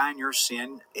you die in your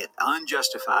sin,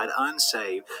 unjustified,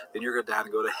 unsaved, then you're going to die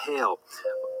and go to hell.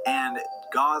 And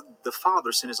God the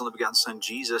Father sent His only begotten Son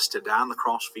Jesus to die on the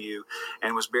cross for you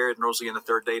and was buried and rose again the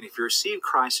third day. And if you receive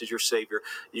Christ as your Savior,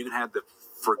 you can have the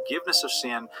forgiveness of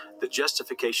sin, the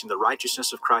justification, the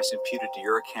righteousness of Christ imputed to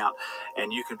your account,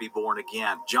 and you can be born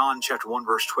again. John chapter 1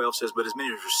 verse 12 says, but as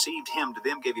many as received Him, to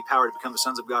them gave He power to become the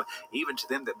sons of God, even to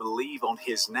them that believe on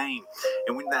His name.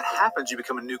 And when that happens, you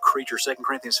become a new creature. 2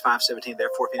 Corinthians 5:17,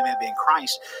 therefore if any man be in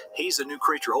Christ, he's a new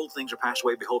creature. Old things are passed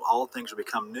away, behold, all things are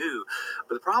become new.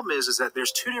 But the problem is that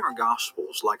there's two different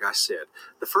gospels, like I said.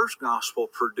 The first gospel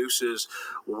produces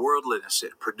worldliness.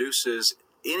 It produces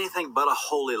anything but a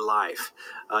holy life.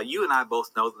 You and I both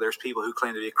know that there's people who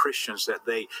claim to be Christians that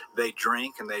they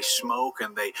drink and they smoke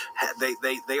and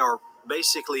they are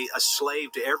basically a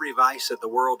slave to every vice that the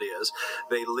world is.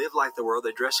 They live like the world,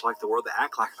 they dress like the world, they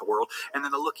act like the world, and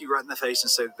then they'll look you right in the face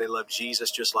and say that they love Jesus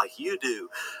just like you do.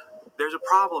 There's a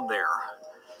problem there.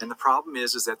 And the problem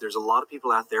is that there's a lot of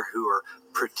people out there who are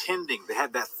pretending they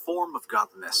have that form of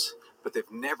godliness, but they've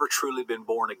never truly been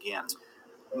born again.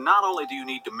 Not only do you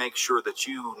need to make sure that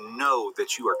you know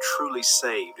that you are truly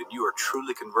saved and you are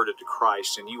truly converted to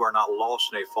Christ and you are not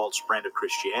lost in a false brand of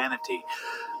Christianity,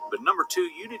 but number two,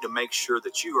 you need to make sure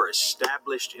that you are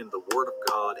established in the Word of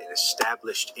God and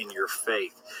established in your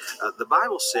faith. The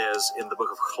Bible says in the book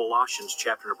of Colossians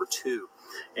chapter number 2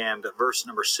 and verse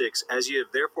number 6, as ye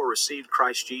have therefore received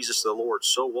Christ Jesus the Lord,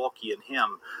 so walk ye in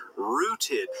Him,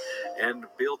 rooted and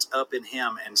built up in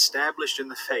Him and established in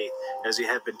the faith as ye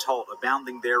have been taught,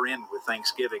 abounding therein with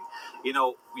thanksgiving.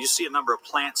 You see a number of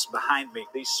plants behind me.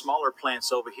 These smaller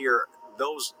plants over here,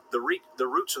 the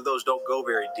roots of those don't go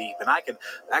very deep, and I can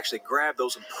actually grab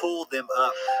those and pull them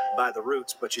up by the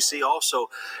roots. But you see also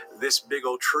this big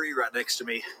old tree right next to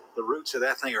me, the roots of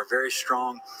that thing are very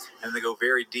strong and they go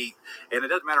very deep, and it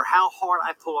doesn't matter how hard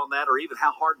I pull on that or even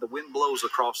how hard the wind blows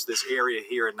across this area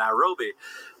here in Nairobi,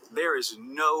 there is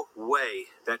no way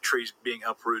that tree's being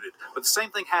uprooted. But the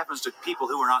same thing happens to people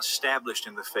who are not established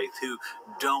in the faith, who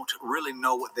don't really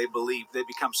know what they believe. They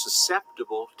become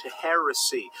susceptible to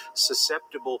heresy,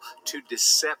 susceptible to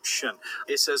deception.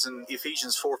 It says in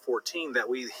Ephesians 4:14 that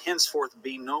we henceforth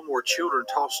be no more children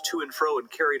tossed to and fro and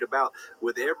carried about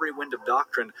with every wind of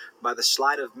doctrine by the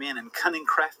sleight of men and cunning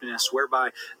craftiness,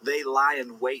 whereby they lie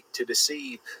in wait to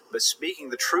deceive. But speaking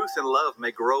the truth in love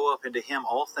may grow up into Him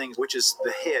all things, which is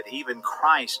the head, even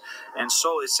Christ. And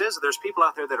so it says that there's people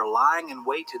out there that are lying in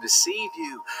wait to deceive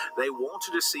you. They want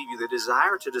to deceive you. They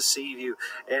desire to deceive you.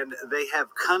 And they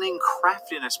have cunning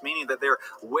craftiness, meaning that they're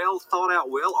well thought out,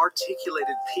 well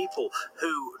articulated people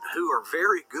who are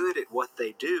very good at what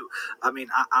they do. I mean,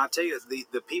 I tell you,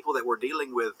 the people that we're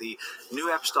dealing with, the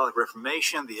New Apostolic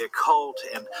Reformation, the occult,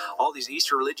 and all these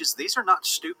Eastern religions, these are not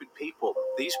stupid people.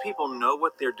 These people know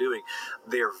what they're doing.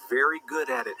 They're very good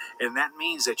at it. And that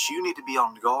means that you need to be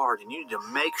on guard, and you need to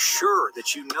make sure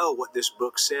that you know what this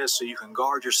book says so you can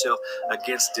guard yourself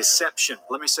against deception.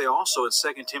 Let me say also in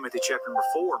 2 Timothy chapter number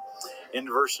 4, in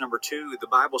verse number 2, the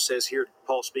Bible says here,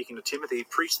 Paul speaking to Timothy,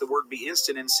 preach the word, be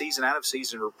instant in season, out of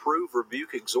season, reprove,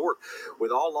 rebuke, exhort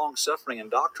with all long suffering and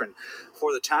doctrine.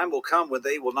 For the time will come when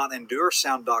they will not endure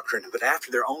sound doctrine, but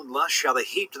after their own lust shall they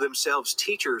heap to themselves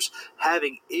teachers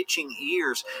having itching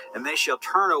ears, and they shall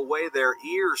turn away their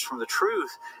ears from the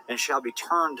truth and shall be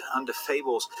turned unto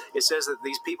fables. It says that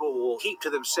these people will heap to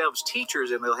themselves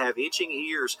teachers and they'll have itching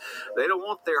ears. They don't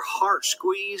want their heart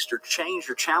squeezed or changed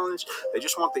or challenged. They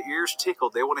just want the ears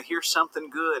tickled. They want to hear something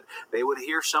good. They want to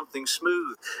hear something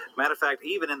smooth. Matter of fact,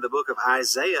 even in the book of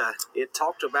Isaiah, it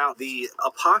talked about the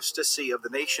apostasy of the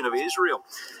nation of Israel.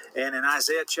 And in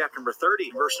Isaiah chapter number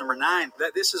 30, verse number 9,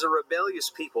 that this is a rebellious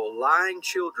people, lying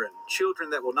children, children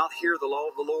that will not hear the law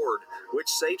of the Lord, which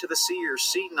say to the seers,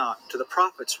 see not, to the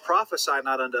prophets, prophesy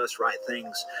not unto us right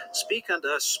things, speak unto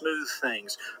us smooth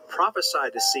things, prophesy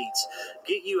deceits,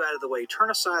 get you out of the way,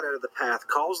 turn aside out of the path,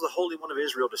 cause the Holy One of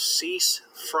Israel to cease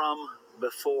from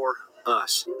before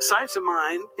us. Science of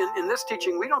mind, in this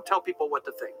teaching, we don't tell people what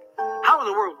to think. How in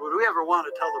the world would we ever want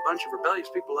to tell a bunch of rebellious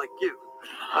people like you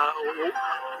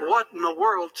what in the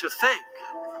world to think?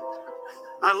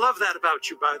 I love that about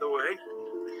you, by the way.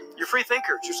 You're free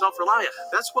thinkers. You're self-reliant.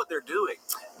 That's what they're doing.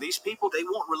 These people, they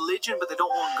want religion, but they don't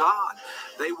want God.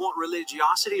 They want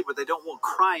religiosity, but they don't want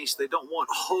Christ. They don't want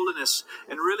holiness.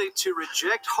 And really, to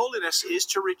reject holiness is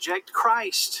to reject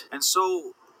Christ. And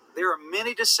so there are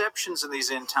many deceptions in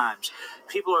these end times.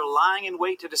 People are lying in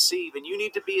wait to deceive, and you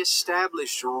need to be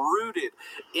established, rooted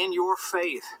in your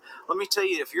faith. Let me tell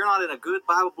you, if you're not in a good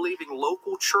Bible-believing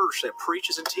local church that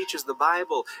preaches and teaches the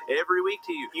Bible every week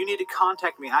to you, you need to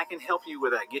contact me. I can help you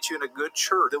with that, get you in a good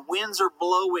church. The winds are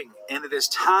blowing, and it is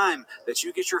time that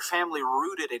you get your family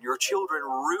rooted and your children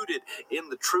rooted in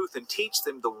the truth and teach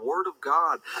them the Word of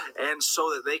God, and so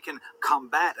that they can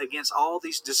combat against all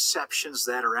these deceptions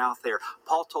that are out there.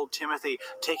 Paul told Timothy,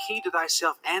 take heed to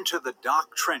thyself and to the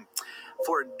doctrine,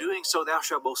 for in doing so thou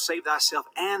shalt both save thyself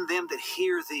and them that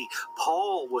hear thee.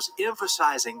 Paul was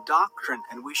emphasizing doctrine,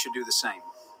 and we should do the same.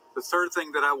 The third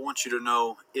thing that I want you to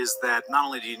know is that not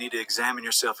only do you need to examine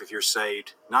yourself if you're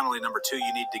saved, not only number two,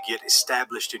 you need to get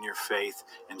established in your faith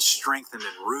and strengthened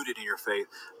and rooted in your faith,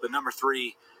 but number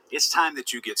three, it's time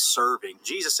that you get serving.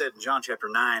 Jesus said in John chapter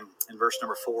 9 and verse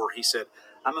number 4, he said,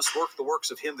 I must work the works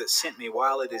of him that sent me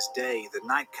while it is day. The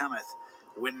night cometh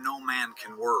when no man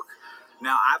can work.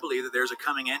 Now, I believe that there's a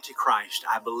coming Antichrist.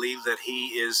 I believe that he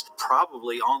is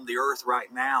probably on the earth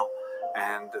right now.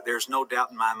 And there's no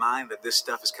doubt in my mind that this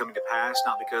stuff is coming to pass,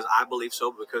 not because I believe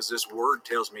so, but because this word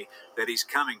tells me that he's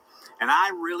coming. And I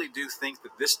really do think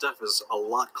that this stuff is a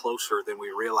lot closer than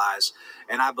we realize.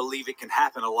 And I believe it can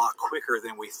happen a lot quicker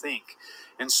than we think.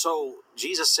 And so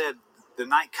Jesus said, the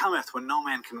night cometh when no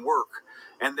man can work.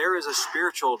 And there is a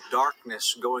spiritual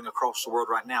darkness going across the world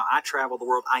right now. I travel the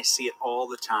world. I see it all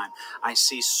the time. I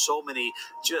see so many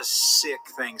just sick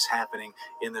things happening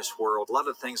in this world. A lot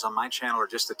of things on my channel are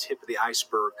just the tip of the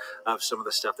iceberg of some of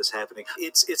the stuff that's happening.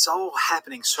 It's all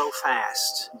happening so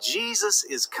fast. Jesus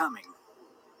is coming.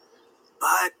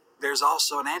 But there's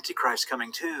also an Antichrist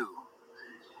coming too.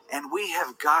 And we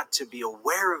have got to be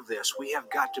aware of this. We have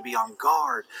got to be on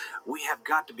guard. We have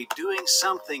got to be doing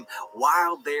something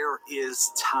while there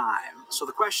is time. So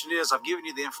the question is, I've given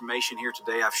you the information here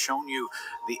today. I've shown you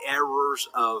the errors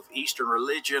of Eastern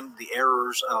religion, the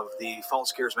errors of the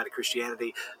false charismatic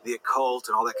Christianity, the occult,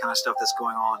 and all that kind of stuff that's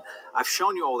going on. I've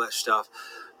shown you all that stuff,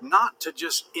 not to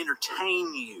just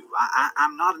entertain you.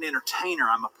 I'm not an entertainer.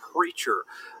 I'm a preacher.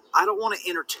 I don't want to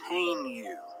entertain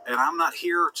you. And I'm not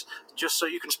here just so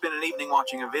you can spend an evening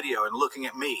watching a video and looking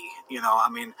at me.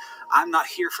 I'm not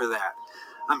here for that.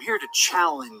 I'm here to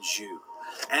challenge you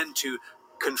and to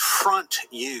confront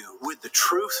you with the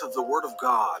truth of the Word of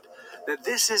God, that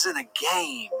this isn't a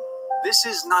game. This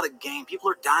is not a game.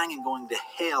 People are dying and going to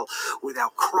hell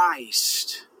without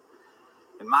Christ.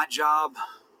 And my job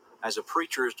as a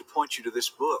preacher is to point you to this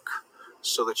book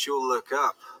so that you'll look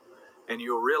up and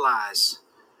you'll realize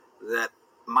that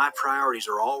my priorities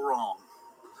are all wrong.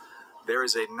 There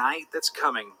is a night that's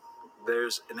coming.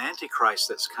 There's an Antichrist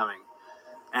that's coming.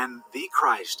 And the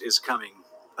Christ is coming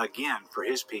again for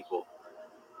his people.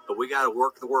 But we got to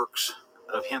work the works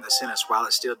of him that sent us while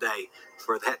it's still day,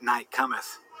 for that night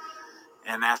cometh.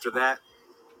 And after that,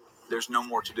 there's no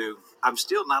more to do. I'm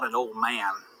still not an old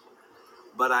man,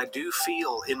 but I do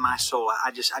feel in my soul,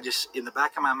 I just in the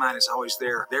back of my mind, it's always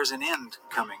there. There's an end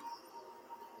coming.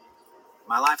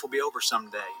 My life will be over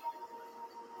someday.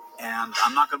 and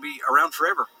I'm not going to be around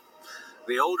forever.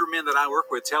 The older men that I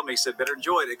work with tell me, said, better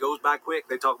enjoy it. It goes by quick.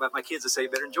 They talk about my kids, they say,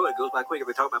 better enjoy it. It goes by quick. If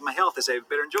they talk about my health, they say,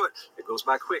 better enjoy it. It goes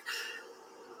by quick.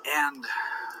 And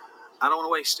I don't want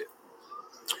to waste it.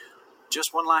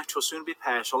 Just one life will soon be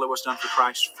past. Only what's done for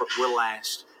Christ will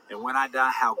last. And when I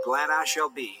die, how glad I shall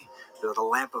be that the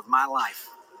lamp of my life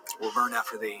will burn out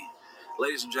for thee.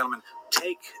 Ladies and gentlemen,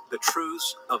 take the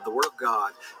truths of the Word of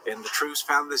God and the truths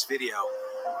found in this video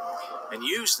and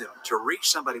use them to reach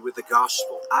somebody with the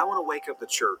gospel. I want to wake up the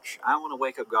church. I want to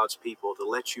wake up God's people to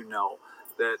let you know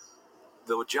that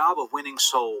the job of winning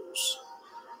souls,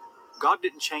 God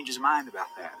didn't change his mind about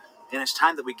that. And it's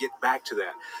time that we get back to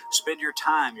that. Spend your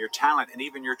time, your talent, and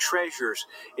even your treasures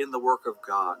in the work of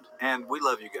God. And we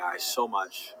love you guys so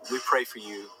much. We pray for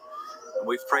you. And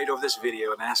we've prayed over this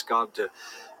video and asked God to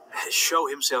show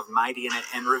himself mighty in it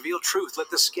and reveal truth. Let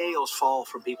the scales fall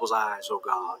from people's eyes, oh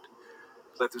God.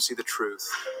 Let them see the truth.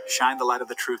 Shine the light of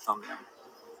the truth on them.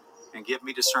 And give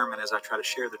me discernment as I try to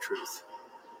share the truth.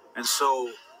 And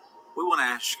so we want to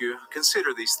ask you,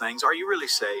 consider these things. Are you really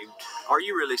saved? Are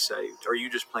you really saved? Or are you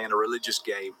just playing a religious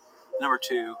game? Number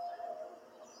two,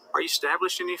 are you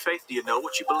established in your faith? Do you know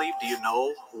what you believe? Do you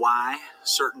know why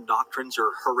certain doctrines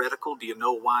are heretical? Do you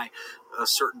know why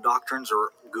certain doctrines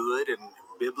are good and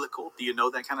biblical? Do you know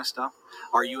that kind of stuff?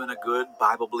 Are you in a good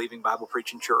Bible-believing,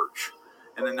 Bible-preaching church?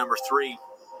 And then number three,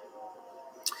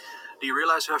 do you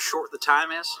realize how short the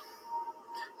time is?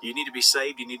 You need to be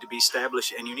saved, you need to be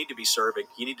established, and you need to be serving.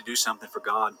 You need to do something for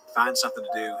God. Find something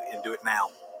to do and do it now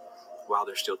while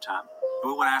there's still time.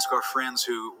 And we want to ask our friends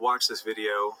who watch this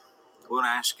video, we want to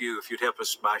ask you if you'd help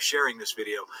us by sharing this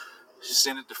video.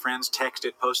 Send it to friends, text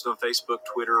it, post it on Facebook,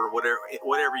 Twitter, or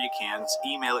whatever you can.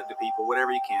 Email it to people,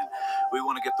 whatever you can. We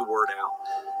want to get the word out.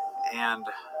 And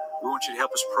we want you to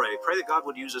help us pray. Pray that God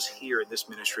would use us here in this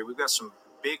ministry. We've got some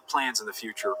big plans in the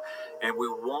future, and we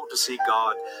want to see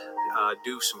God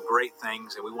do some great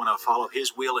things, and we want to follow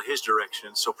his will and his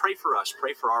direction. So pray for us.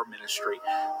 Pray for our ministry.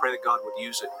 Pray that God would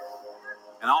use it.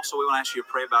 And also we want to ask you to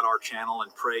pray about our channel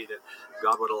and pray that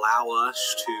God would allow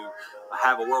us to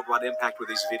have a worldwide impact with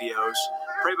these videos.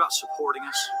 Pray about supporting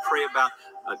us. Pray about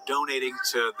donating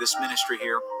to this ministry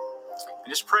here.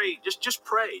 And just pray. Just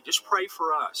pray. Just pray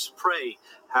for us. Pray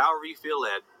however you feel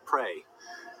led. Pray.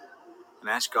 And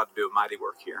ask God to do a mighty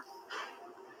work here.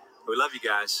 We love you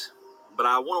guys. But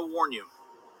I want to warn you,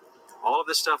 all of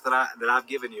this stuff that I've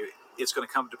given you, it's going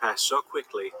to come to pass so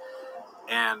quickly,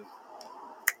 and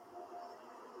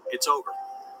it's over.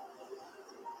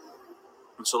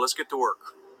 And so let's get to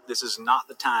work. This is not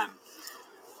the time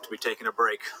to be taking a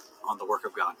break on the work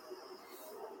of God.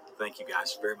 Thank you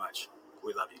guys very much.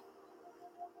 We love you.